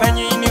for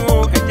panyini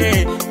wo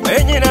eje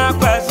enyina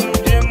kwasum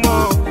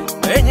demo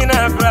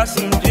enyina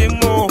brasum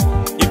demo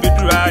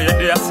ibidura ya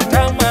de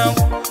asitama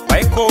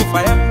aiko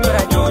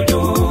fayambra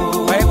jojo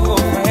aiko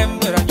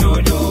fayambra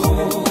jojo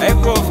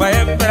aiko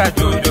fayambra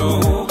jojo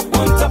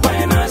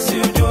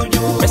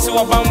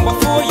Bamba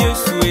for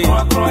Yesu,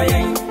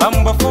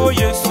 Bamba for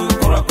Yesu,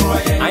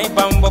 I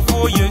Bamba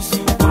for Yesu,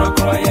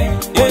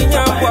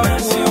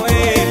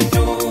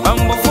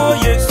 Bamba for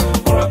Yesu,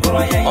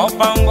 oh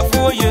Bamba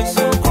for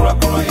Yesu,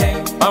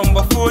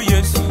 Bamba for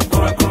Yesu,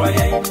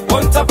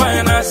 one tap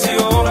and I see you,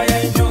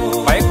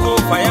 Aiko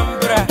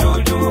fayambra,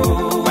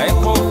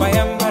 Aiko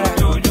fayambra,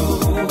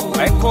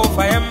 Aiko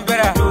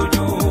fayambra,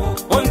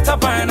 one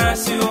tap and I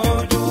see you,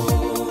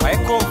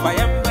 Aiko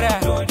fayambra.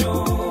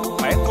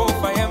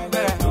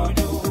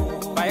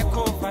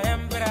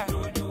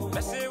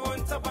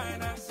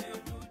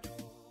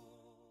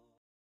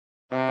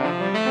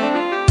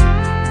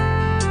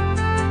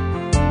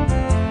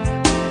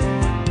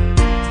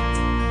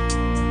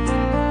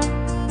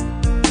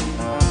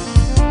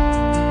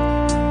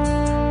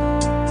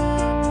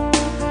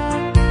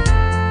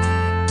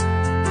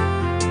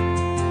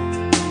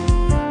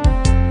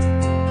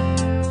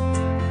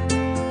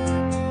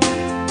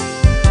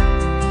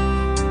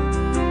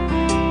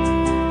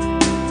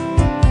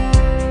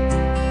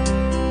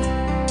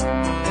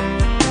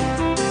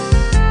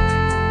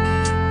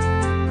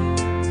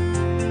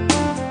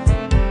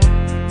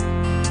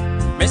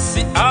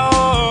 Messi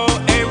ao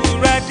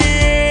ewurade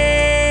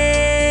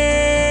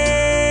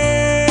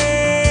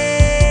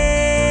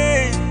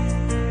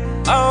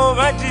ao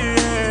badie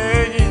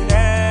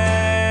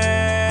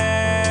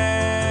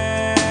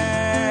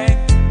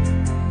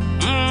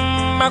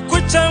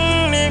makucham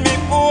ni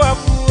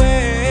mipuafue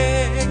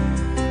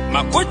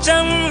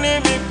makucham ni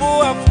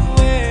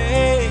mipuafue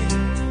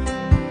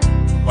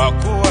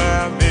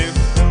wakuwa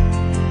mefu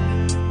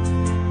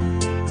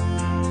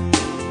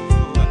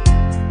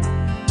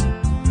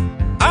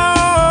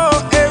ao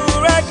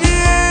ewurade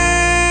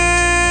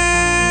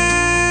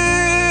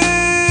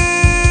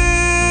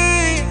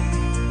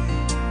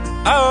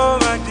ao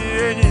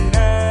badie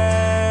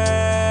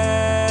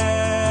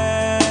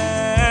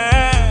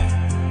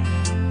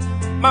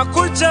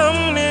makucham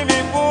ni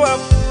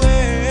mipuafue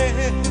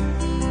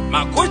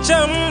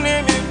makucham ni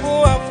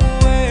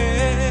mipuafue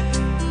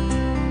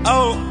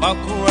au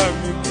akuwa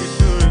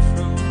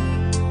mikusufu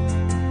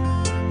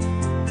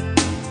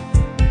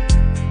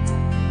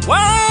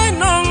why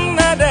nong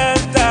na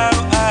data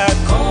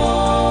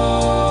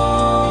calling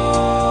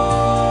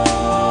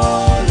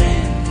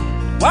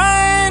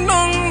why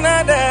nong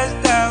na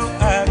data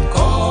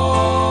calling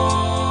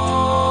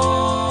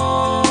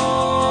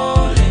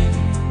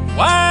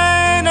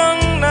why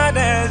nong na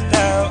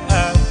data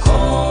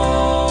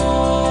calling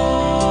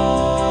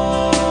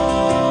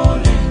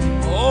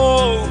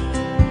oh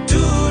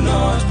do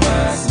not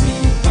pass me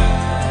by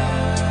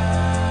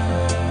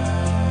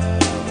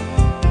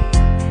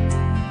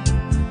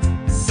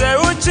say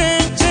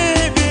uchinchi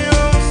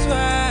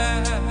biruswa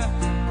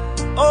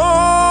oh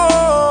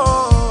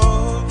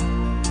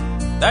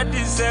that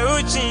is say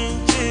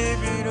uchinchi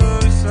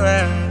biruswa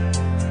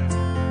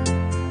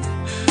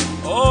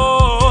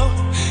oh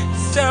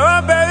sewa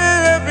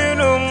baby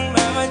binum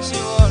machi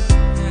won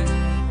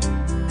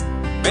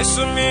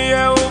besumi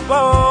ya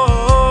ubo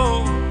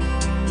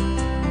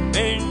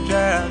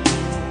ninja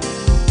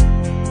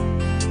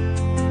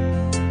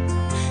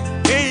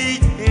hey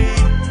hey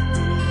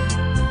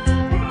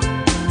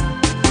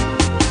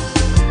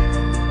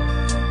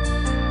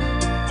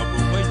abu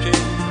baje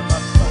mama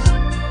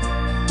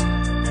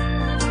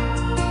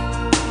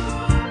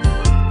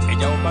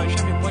eja uba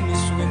shimi kwani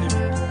sugani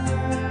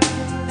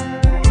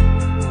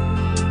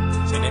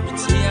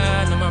senebitia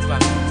na maba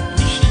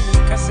ishi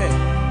kase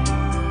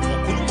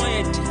okunu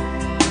moyeti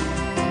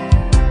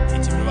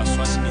itimi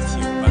waswasi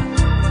nitiuba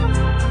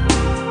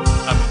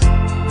amen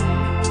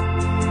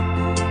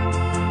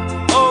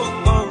oh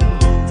oh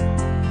oh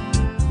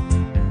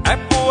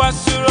apu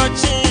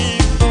asurochi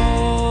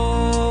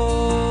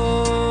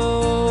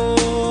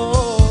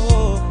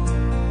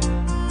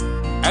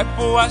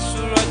apu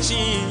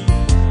asurochi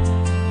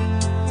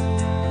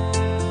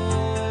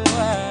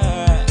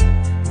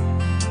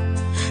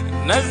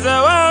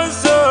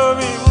nazawanso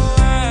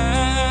bimwa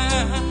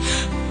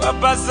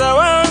papa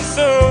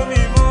zawanso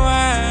bimwa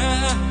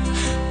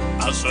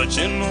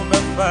asochinu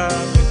befa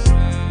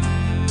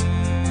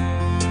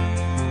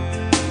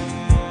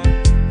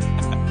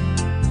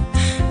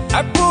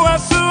apu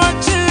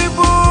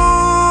asuachibu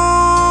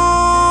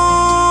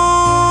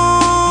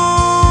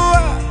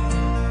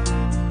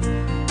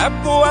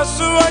apu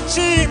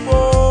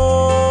asuachibu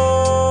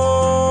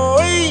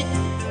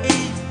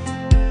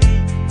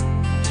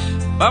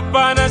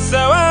papa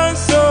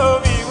nasawanso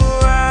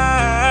bimwa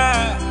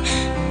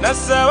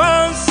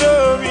nasawanso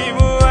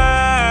bimwa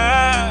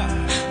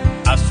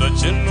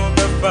asochinu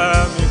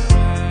befa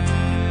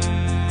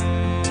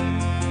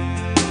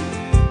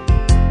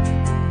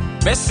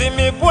Messi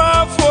mi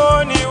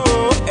buafo ni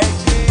wo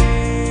eje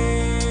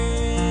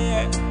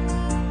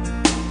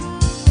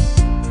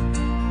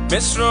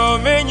Mesro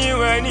menyi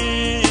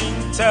wani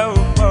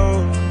ntaupo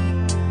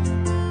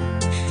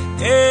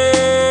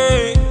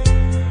eh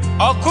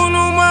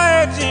okunu ma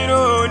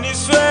ejiro ni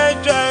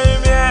swedwa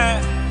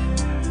mia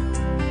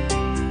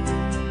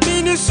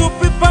mini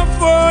supi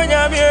pafo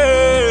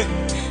nyamie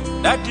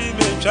dadi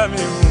me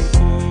chame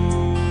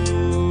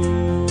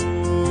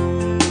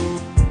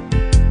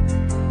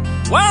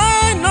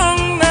why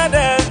nong na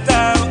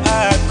data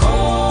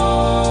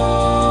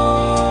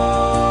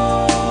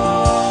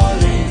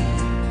calling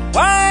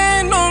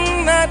why nong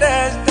na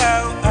data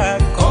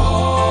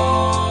calling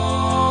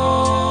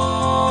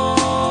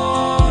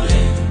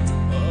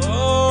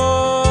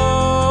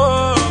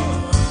oh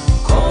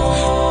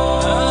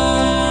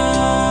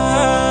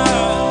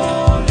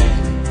calling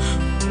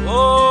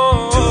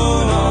oh do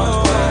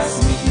not pass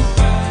me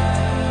by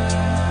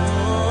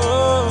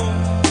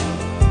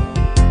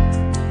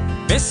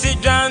Messi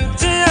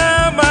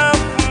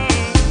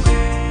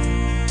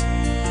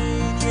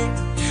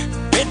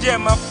media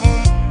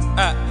mafum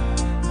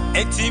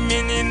eti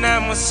mini na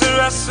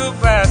musura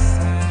subas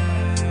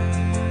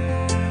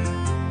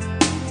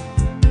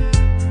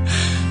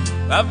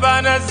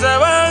baba na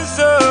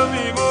zawanso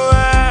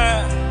bimwa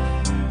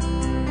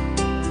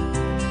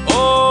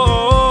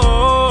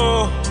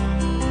oh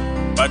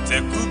bate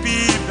kubi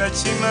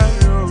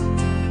bachimayo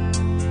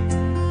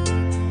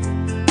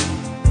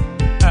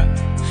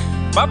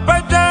papa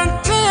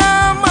dante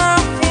ama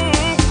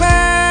fumpenye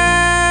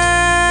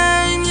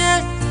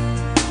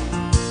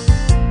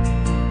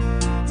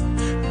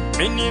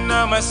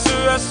mama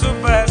sura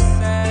super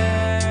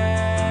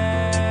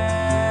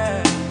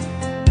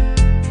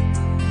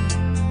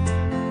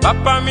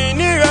Papa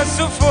mini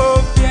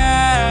rasufobia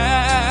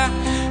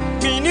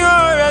mini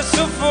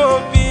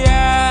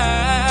rasufobia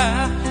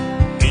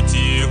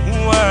iti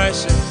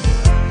huasha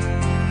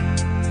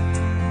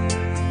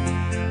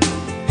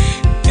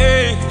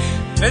eh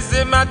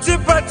meze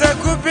matipata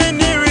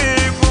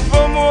kupiniri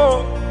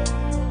kupomo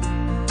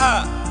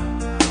ah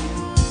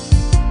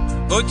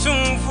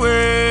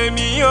otumfwe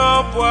mi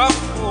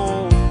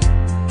obwafo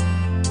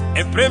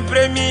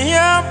emprempre mi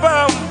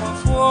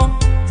abamfo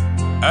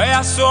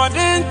aya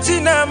swodenti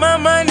na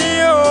mama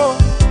niyo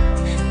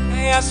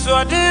aya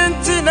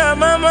swodenti na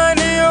mama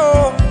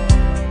niyo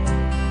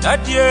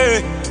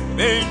dadie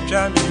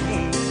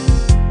benjamin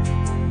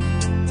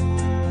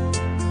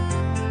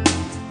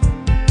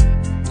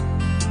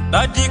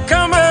daddy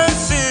come and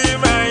see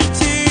my